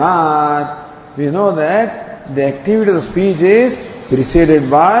shravanat. We know that the activity of the speech is preceded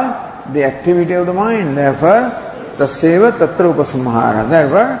by the activity of the mind. Therefore, tasyeva tatra upasamhara.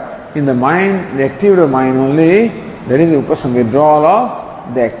 Therefore, in the mind, the activity of mind only, that is the upasam withdrawal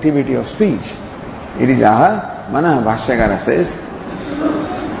of the activity of speech. It is aha manah. Bhashyakara says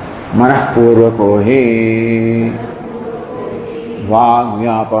manah purvako hi vag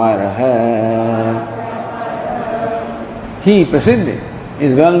vyaparaha. He prasiddhi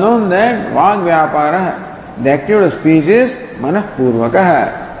is well known that vag vyaparaha, the activity of speech is manah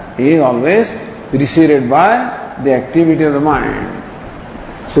purvakaha. He is always preceded by the activity of the mind.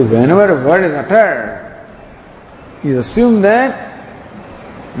 So whenever a word is uttered, you assume that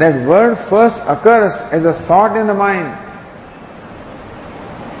that word first occurs as a thought in the mind.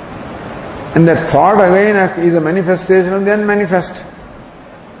 And that thought again is a manifestation of the unmanifest.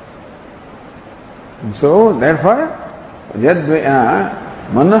 And so therefore, yadvaya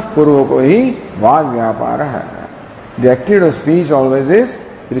manah purvako hi vag vyaparaha. The activity of speech always is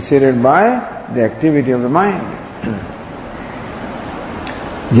preceded by the activity of the mind.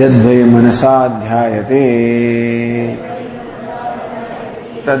 Yadvaya manasa dhyayate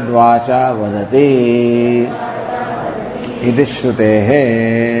tadvacha vadate iti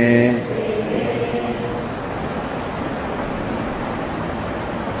shrutehe.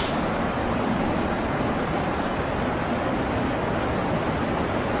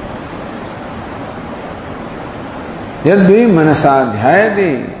 Yadvi manasa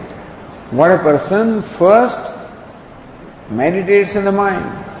dhyayate. What a person first meditates in the mind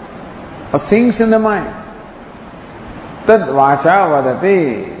or thinks in the mind, tad vacha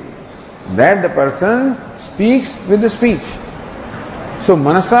vadate, that the person speaks with the speech. So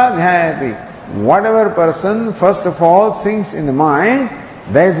manasa dhyayate, whatever person first of all thinks in the mind,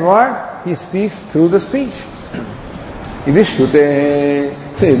 that is what he speaks through the speech. It is Shruti.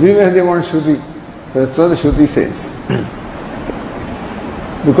 So everywhere they want Shruti. So that's what the Shruti says.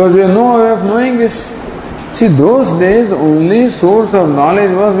 Because we have no way of knowing this. See, those days the only source of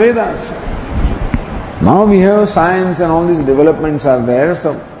knowledge was Vedas. Now we have science and all these developments are there,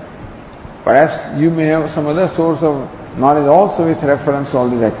 so perhaps you may have some other source of knowledge also with reference to all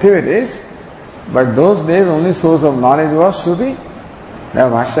these activities, but those days only source of knowledge was Shruti. The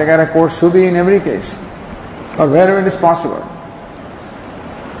Bhashyakara quotes Shruti in every case, or wherever it is possible.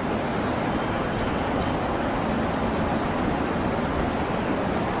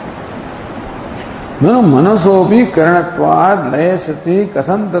 ननु मनसोपि करणत्वाद लय सति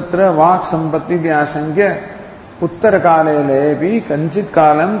कथं तत्र वाक् संपत्ति की आशंक्य उत्तर काले लय भी कंचित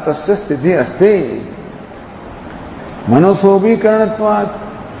कालम तस्य स्थिति अस्ति. मनसोपि करणत्वाद,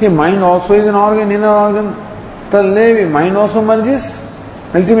 he mind also is an organ, inner organ. Tallevi, mind also merges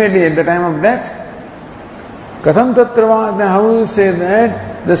ultimately at the time of death. Katham tatra vaak, then how do you say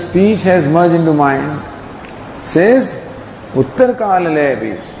that the speech has merged into mind? Says uttar kala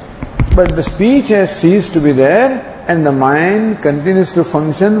levi. But the speech has ceased to be there and the mind continues to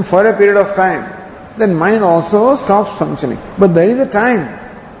function for a period of time. Then mind also stops functioning. But there is a time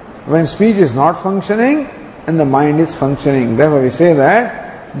when speech is not functioning and the mind is functioning. Therefore we say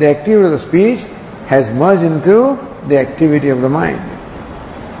that the activity of the speech has merged into the activity of the mind.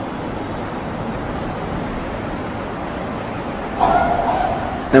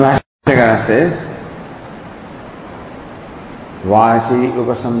 The Bhashyakara says, Vachi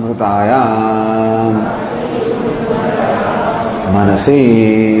upasamhrutayam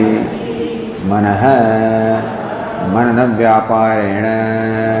manasi manaha manana vyaparena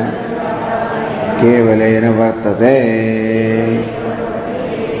kevalena vartate.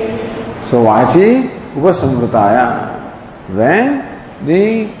 So Vachi upasamhrutayam, when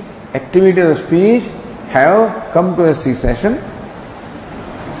the activity of the speech have come to a cessation,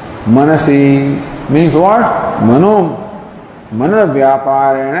 manasi, means what? Mana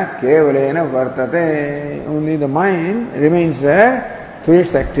vyaparena kevalena vartate. Only the mind remains there through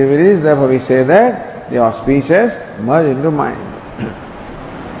its activities. Therefore we say that your speech has merged into mind.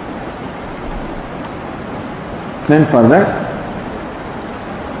 Then further,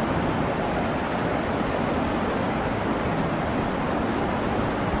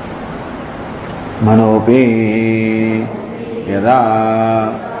 manopi yada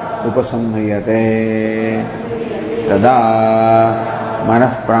upasamhriyate tada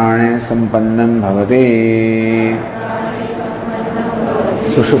manah prane sampannam bhavati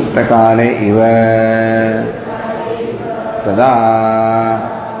sushupta kale iva tada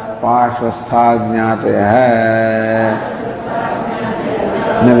पार्श्वस्थाज्ञातयः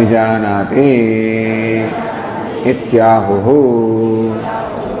न विजानाति इत्याहुः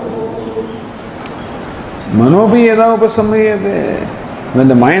मनोपि यदा उपसंह्रियते, when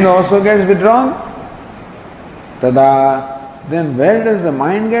the mind also gets withdrawn, tada, then where does the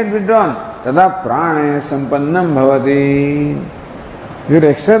mind get withdrawn? Tada prane sampannam bhavati. You would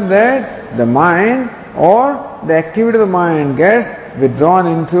accept that the mind or the activity of the mind gets withdrawn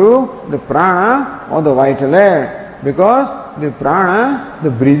into the prana or the vital air, because the prana, the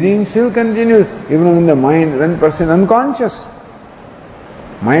breathing still continues even when the mind, when person unconscious.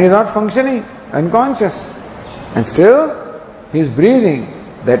 Mind is not functioning, unconscious, and still he is breathing.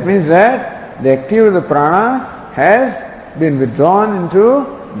 That means that the activity of the prana has been withdrawn into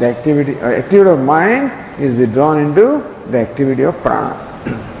the activity of mind is withdrawn into the activity of prana.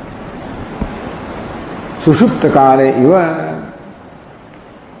 Sushupta kale iva,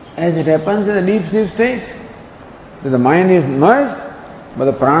 as it happens in the deep sleep state, that the mind is merged, but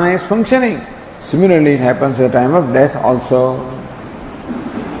the prana is functioning. Similarly, it happens at the time of death also.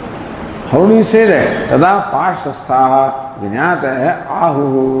 How do you say that? Tada parshasthaha vinyataha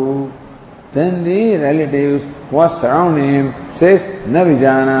ahuhu. Then the relatives who are surrounding him says, na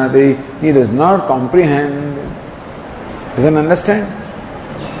vijanati, he does not comprehend, doesn't understand.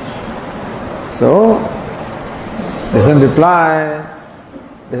 So, doesn't reply,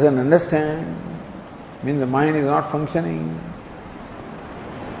 doesn't understand, means the mind is not functioning.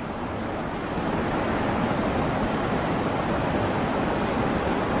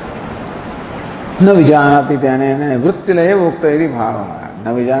 Na vijanati tyanena vrittilaya voktayri bhava.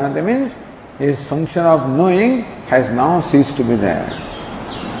 Na vijanati means his function of knowing has now ceased to be there.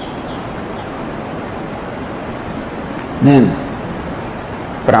 Then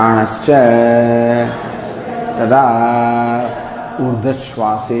pranascha tada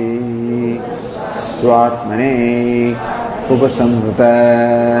urdhashvasi swatmane upasamhrita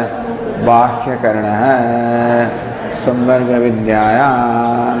bahyakarana samvarga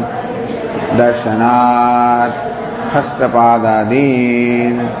vidyayam darshanat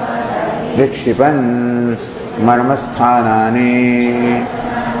hastapadadin vikshipan marmasthanani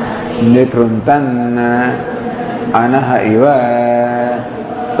nikruntan anaha iva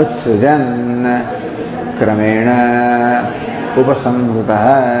utsujan क्रमेण उपसंहृतः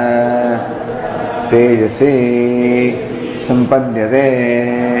तेजसे संपद्यते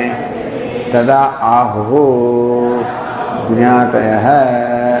तदा आहुः ज्ञातयः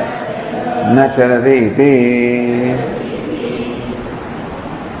न चलति इति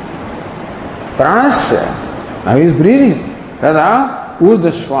pranasya. Now he is breathing. Tada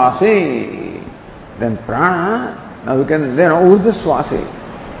urdhashvasi. Then prana, now we can, then urdhashvasi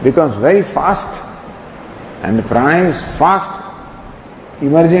becomes very fast. And the prana is fast,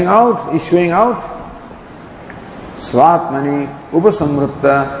 emerging out, issuing out. Svatmani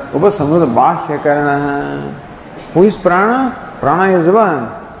upasamrutta bahyakarana. Who is prana? Prana is the one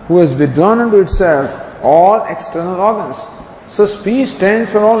who has withdrawn into itself all external organs. So speech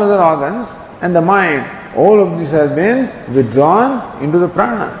stands for all other organs, and the mind, all of this has been withdrawn into the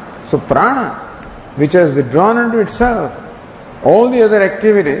prana. So prana, which has withdrawn into itself all the other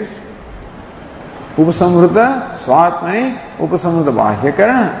activities, upasamrita svatmani upasamrita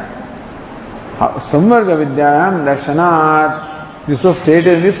bahyakarana samvarga vidyayam darshanat. This was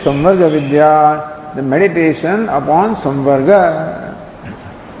stated in this samvarga vidya, the meditation upon samvarga.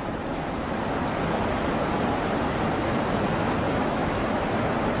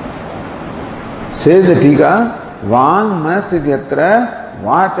 Says the Tika, Vang manasidyatra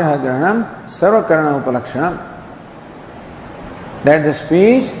vachaha granam sarvakarana upalakshanam. That the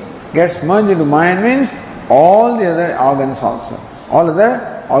speech gets merged into mind means all the other organs also. All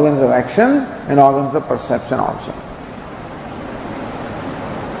other organs of action and organs of perception also.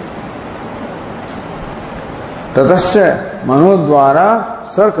 Tatasya manodvara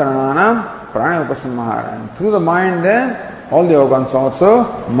sarkarananam prana upasamhara. Through the mind then, all the organs also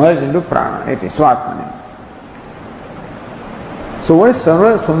merge into prana. It is Swatmani. So what is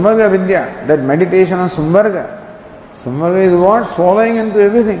Samvarga Vidya? That meditation on Samvarga. Samvarga is what? Swallowing into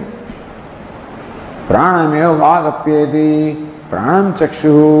everything. Pranameva vagapyeti, pranam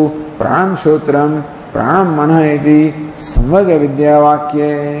chakshuhu, pranam shotram, pranam manah iti, Samvarga Vidya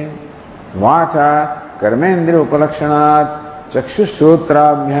vakye, vacha, karmendriya upalakshanat,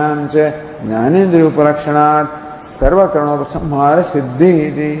 chakshushotrabhyam cha, jnanendriya upalakshanat, sarva karanopasamhara siddhi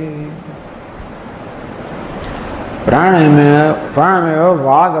iti. Pranameva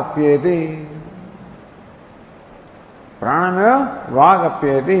vagapyeti. Pranameva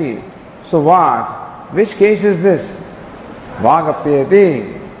vagapyeti. So what? Which case is this?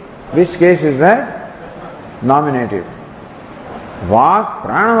 Vagapyeti. Which case is that? Nominative. Vag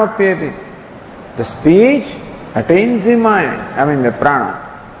pranamapyeti. The speech attains the mind, the prana.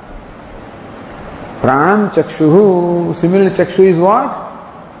 Pranam chakshuhu. Similarly, chakshu is what?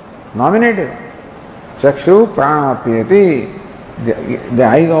 Nominative. Chakshu pranamapyeti. The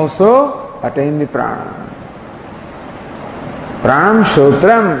eyes also attain the prana. Pranam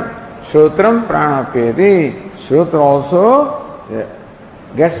shotram. Shotram pranamapyeti. Shotra also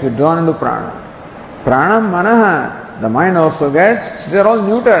gets withdrawn into prana. Pranam manaha. The mind also gets, they are all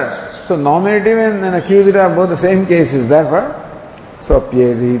neuter. So nominative and accusative are both the same cases. Therefore, so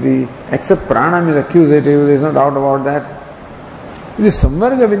apyeti, except pranam is accusative, there is no doubt about that. It is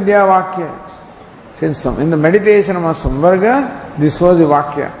Samvarga Vidya Vakya. Since in the meditation of Samvarga, this was the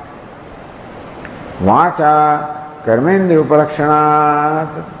Vakya. Vacha, karmendriya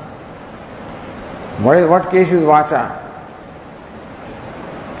upalakshanat. What case is Vacha?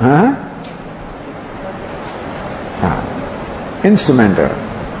 Instrumental.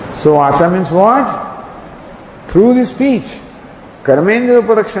 So Vacha means what? Through the speech. Karmendriya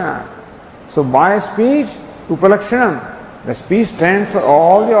upalakshana. So by speech, upalakshanam. The speech stands for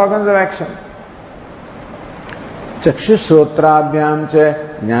all the organs of action. Chakshu Shrotrabhyam cha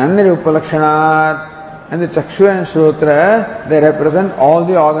Jnanendriya upalakshanat. And the Chakshu and Shrotra, they represent all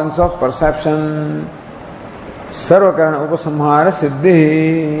the organs of perception. Sarvakarana upasamhara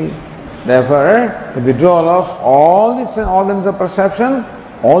siddhi. Therefore, the withdrawal of all the organs of perception,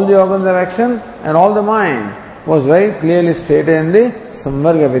 all the organs of action, and all the mind was very clearly stated in the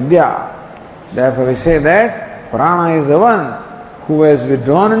Samvarga Vidya. Therefore, we say that prana is the one who has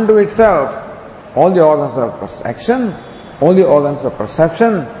withdrawn into itself all the organs of action, all the organs of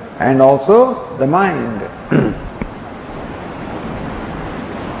perception, and also the mind.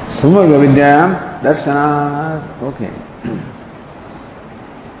 Samvarga Vidya Darshanat. Okay.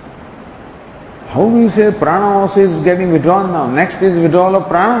 How do you say prana also is getting withdrawn now? Next is withdrawal of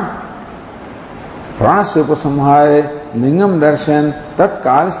prana. Prana upasamhare lingam darshan tat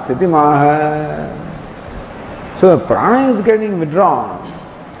kal sthiti maha. So the prana is getting withdrawn.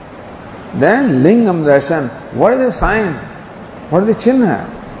 Then lingam darshan. What is the sign? What is the chinha?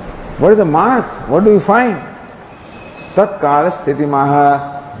 What is the mark? What do we find? Tat kal sthiti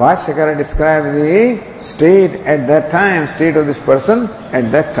maha. Bhashyakara describes the state at that time, state of this person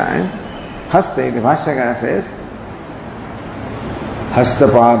at that time. Haste, the Bhashyakara says,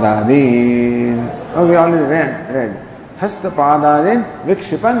 Hastapadadin. Oh, we already read. Hastapadadin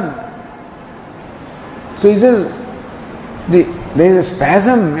Vikshipan. So he says, there is a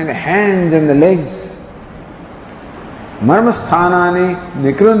spasm in the hands and the legs. Marmasthanani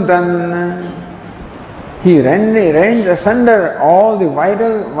Nikruntan. He rends asunder all the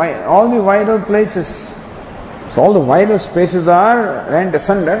vital places. So all the vital spaces are rent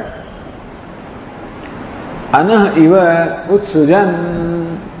asunder. Anah iva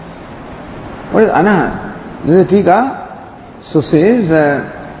utsujan. What is anah? This is a tika. So says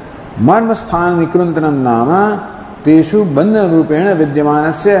marmasthan nikruntanam nama teshu bandhana rupena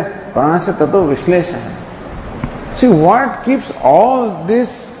vidyamanasya pranasya tato vishlesha. See what keeps all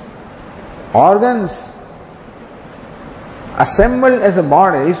these organs assembled as a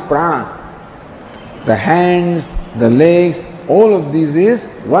body is prana. The hands, the legs, all of these is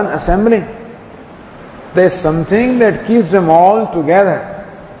one assembly. There is something that keeps them all together.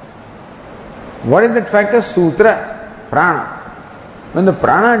 What is that factor? Sutra, prana. When the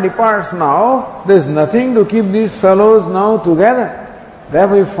prana departs now, there is nothing to keep these fellows now together.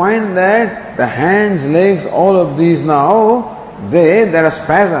 Therefore you find that the hands, legs, all of these now, there are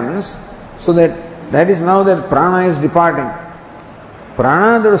spasms, so that is now that prana is departing.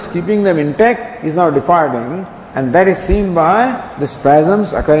 Prana that was keeping them intact is now departing, and that is seen by the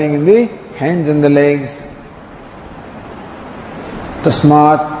spasms occurring in the hands and the legs.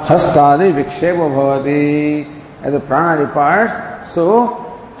 Tasmat hastadi vikshepa bhavati. As the prana departs, so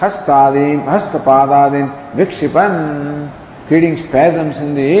hastadin, hastapadadin vikshipan. creating spasms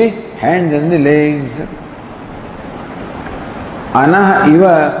in the hands and the legs. Anaha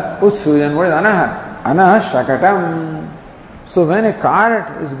iva utsrujan. What is anaha? Anaha shakatam. So when a cart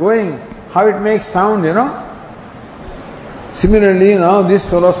is going, how it makes sound, Similarly, now this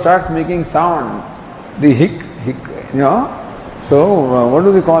fellow starts making sound. The hic, So what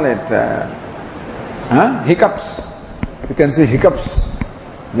do we call it? Hiccups. You can see hiccups.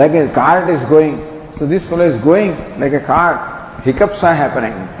 Like a cart is going. So this fellow is going like a cart. Hiccups are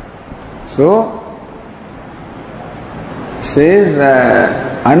happening. So says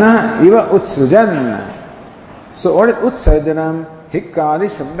ana iva utsrujan. So what is utsarjanam? Hikkadi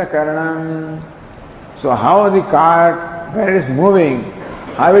shabdakaranam. So how the cart, where it is moving,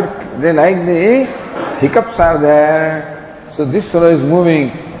 how they like the hiccups are there. So this fellow is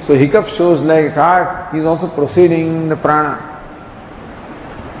moving. So hiccup shows like a cart, he is also proceeding the prana.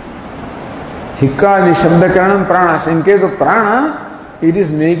 Hikkadi shabdakaranam prana. So in case of prana, it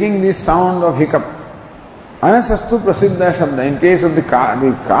is making the sound of hiccup. Anasastu prasiddha shabda. In case of the cart,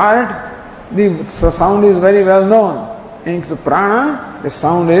 the sound is very well known. In case of prana, the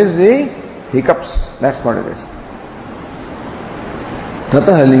sound is the hiccups. That's what it is.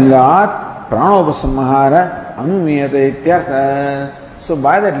 Tatah lingat pranopasamahara anumiyate ityartha. So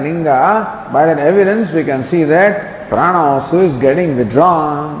by that linga, by that evidence, we can see that prana also is getting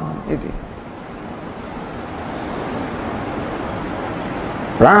withdrawn. Iti.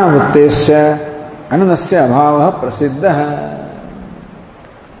 Pranavruttesya ananasya abhavaha prasiddha.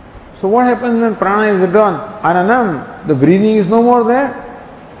 So what happens when prana is withdrawn? Ananam, the breathing is no more there.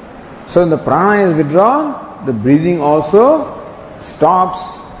 So when the prana is withdrawn, the breathing also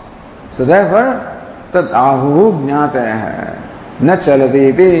stops. So therefore, tat ahu jnatah na chalati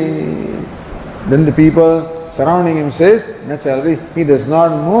iti. Then the people surrounding him says, na chalati, he does not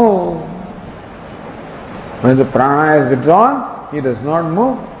move. When the prana is withdrawn, he does not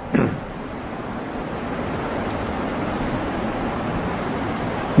move.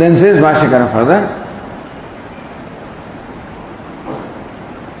 Then says Bhashyakara further,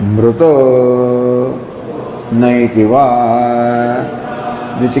 Mruto naiti va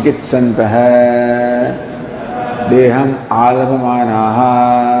vichikitsantaha deham alabhamanaha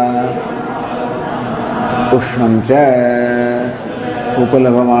ushnam cha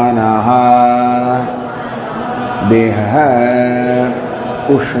upalabhamanaha dehaha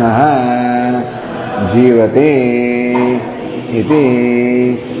ushnaha jivate iti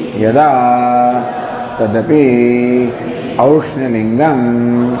yada tadapi aushnalingam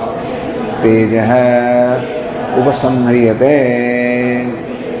tejah upasamhriyate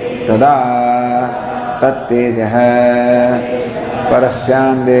tada tat tejah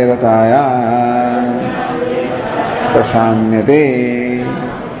parasyam devatayam prashamyate.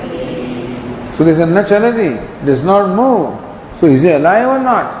 So this is na chalati, does not move. So is he alive or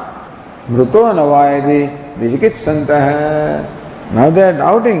not? Mruto navayati vijikitsantaha. Now they are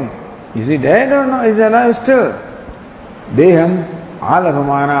doubting, is he dead or not? Is he alive still? Deham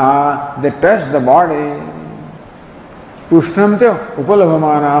alabhamanaha, they touch the body. Ushnam te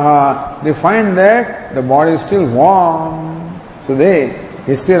upalabhamanaha, they find that the body is still warm. So he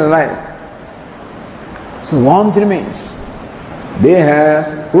is still alive. So warmth remains.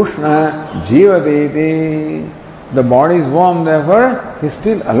 Deha ushna jivati. The body is warm, therefore he is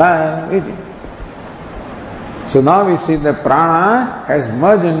still alive. So now we see the prana has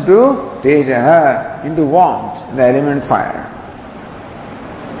merged into tejaha, into warmth, the element fire.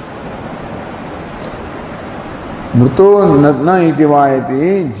 Mruto nadna iti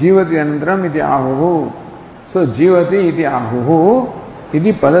vayati jivati anantram iti ahuhu. So jivati iti ahuhu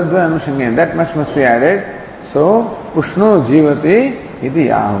iti padadva anushangen. That much must be added. So ushno jivati iti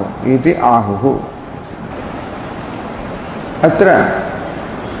ahuhu. Atra.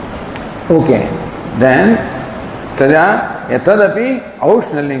 Okay. Then Tada yatadapi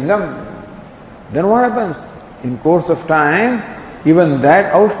aushnalingam. Then what happens? In course of time, even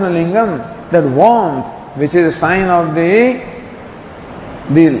that aushnalingam, that warmth, which is a sign of the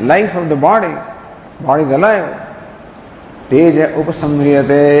life of the body is alive. Teja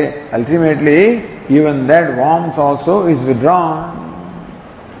upasamhriyate. Ultimately, even that warmth also is withdrawn.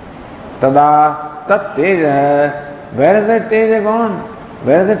 Tada tat teja. Where is that teja gone?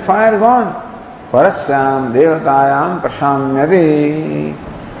 Where is that fire gone? Parasyam devatayam prashamyati.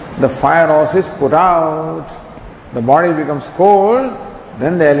 The fire also is put out. The body becomes cold.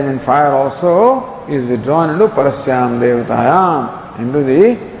 Then the element fire also is withdrawn into parasyam devatayam, into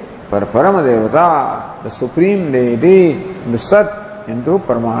the parama devata, the supreme deity, into Sat, into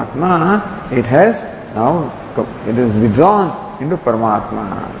Paramatma. It is withdrawn into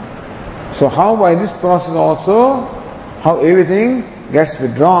Paramatma. So how by this process also how everything gets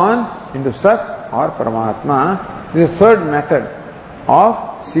withdrawn into Sat or Paramatma. This is the third method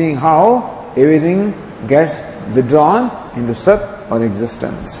of seeing how everything gets withdrawn into Sat or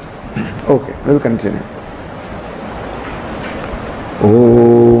existence. Okay, we'll continue.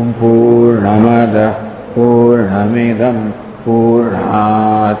 Om Purnamada Purnamidam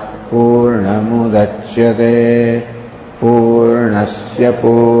Purnat Purnamudachyate Purnasya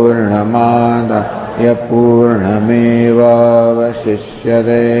Purnamadaya Purnameva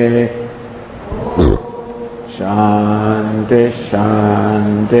Vasishyate. Shanti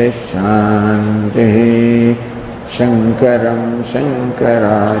Shanti Shanti. Shankaram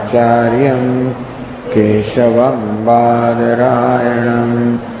Shankaracharyam Keshavam Badarayanam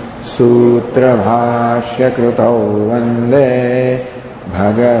Sutra Bhashya Krutau Vande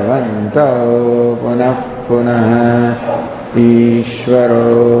Bhagavantau Punah Punah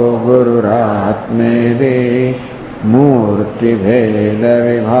Ishvaro Gururatmedi Murti Bheda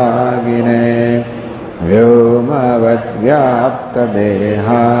Vibhagine Vyomavad Vyapta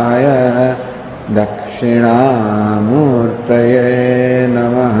Dehaya Dakshinamurtaye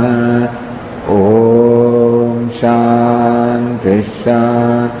Namaha. Om Shanti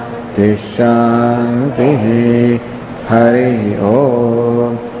Shanti Shanti. Hari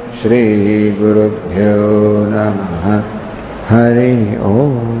Om. Shri Gurubhyo Namaha. Hari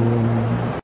Om.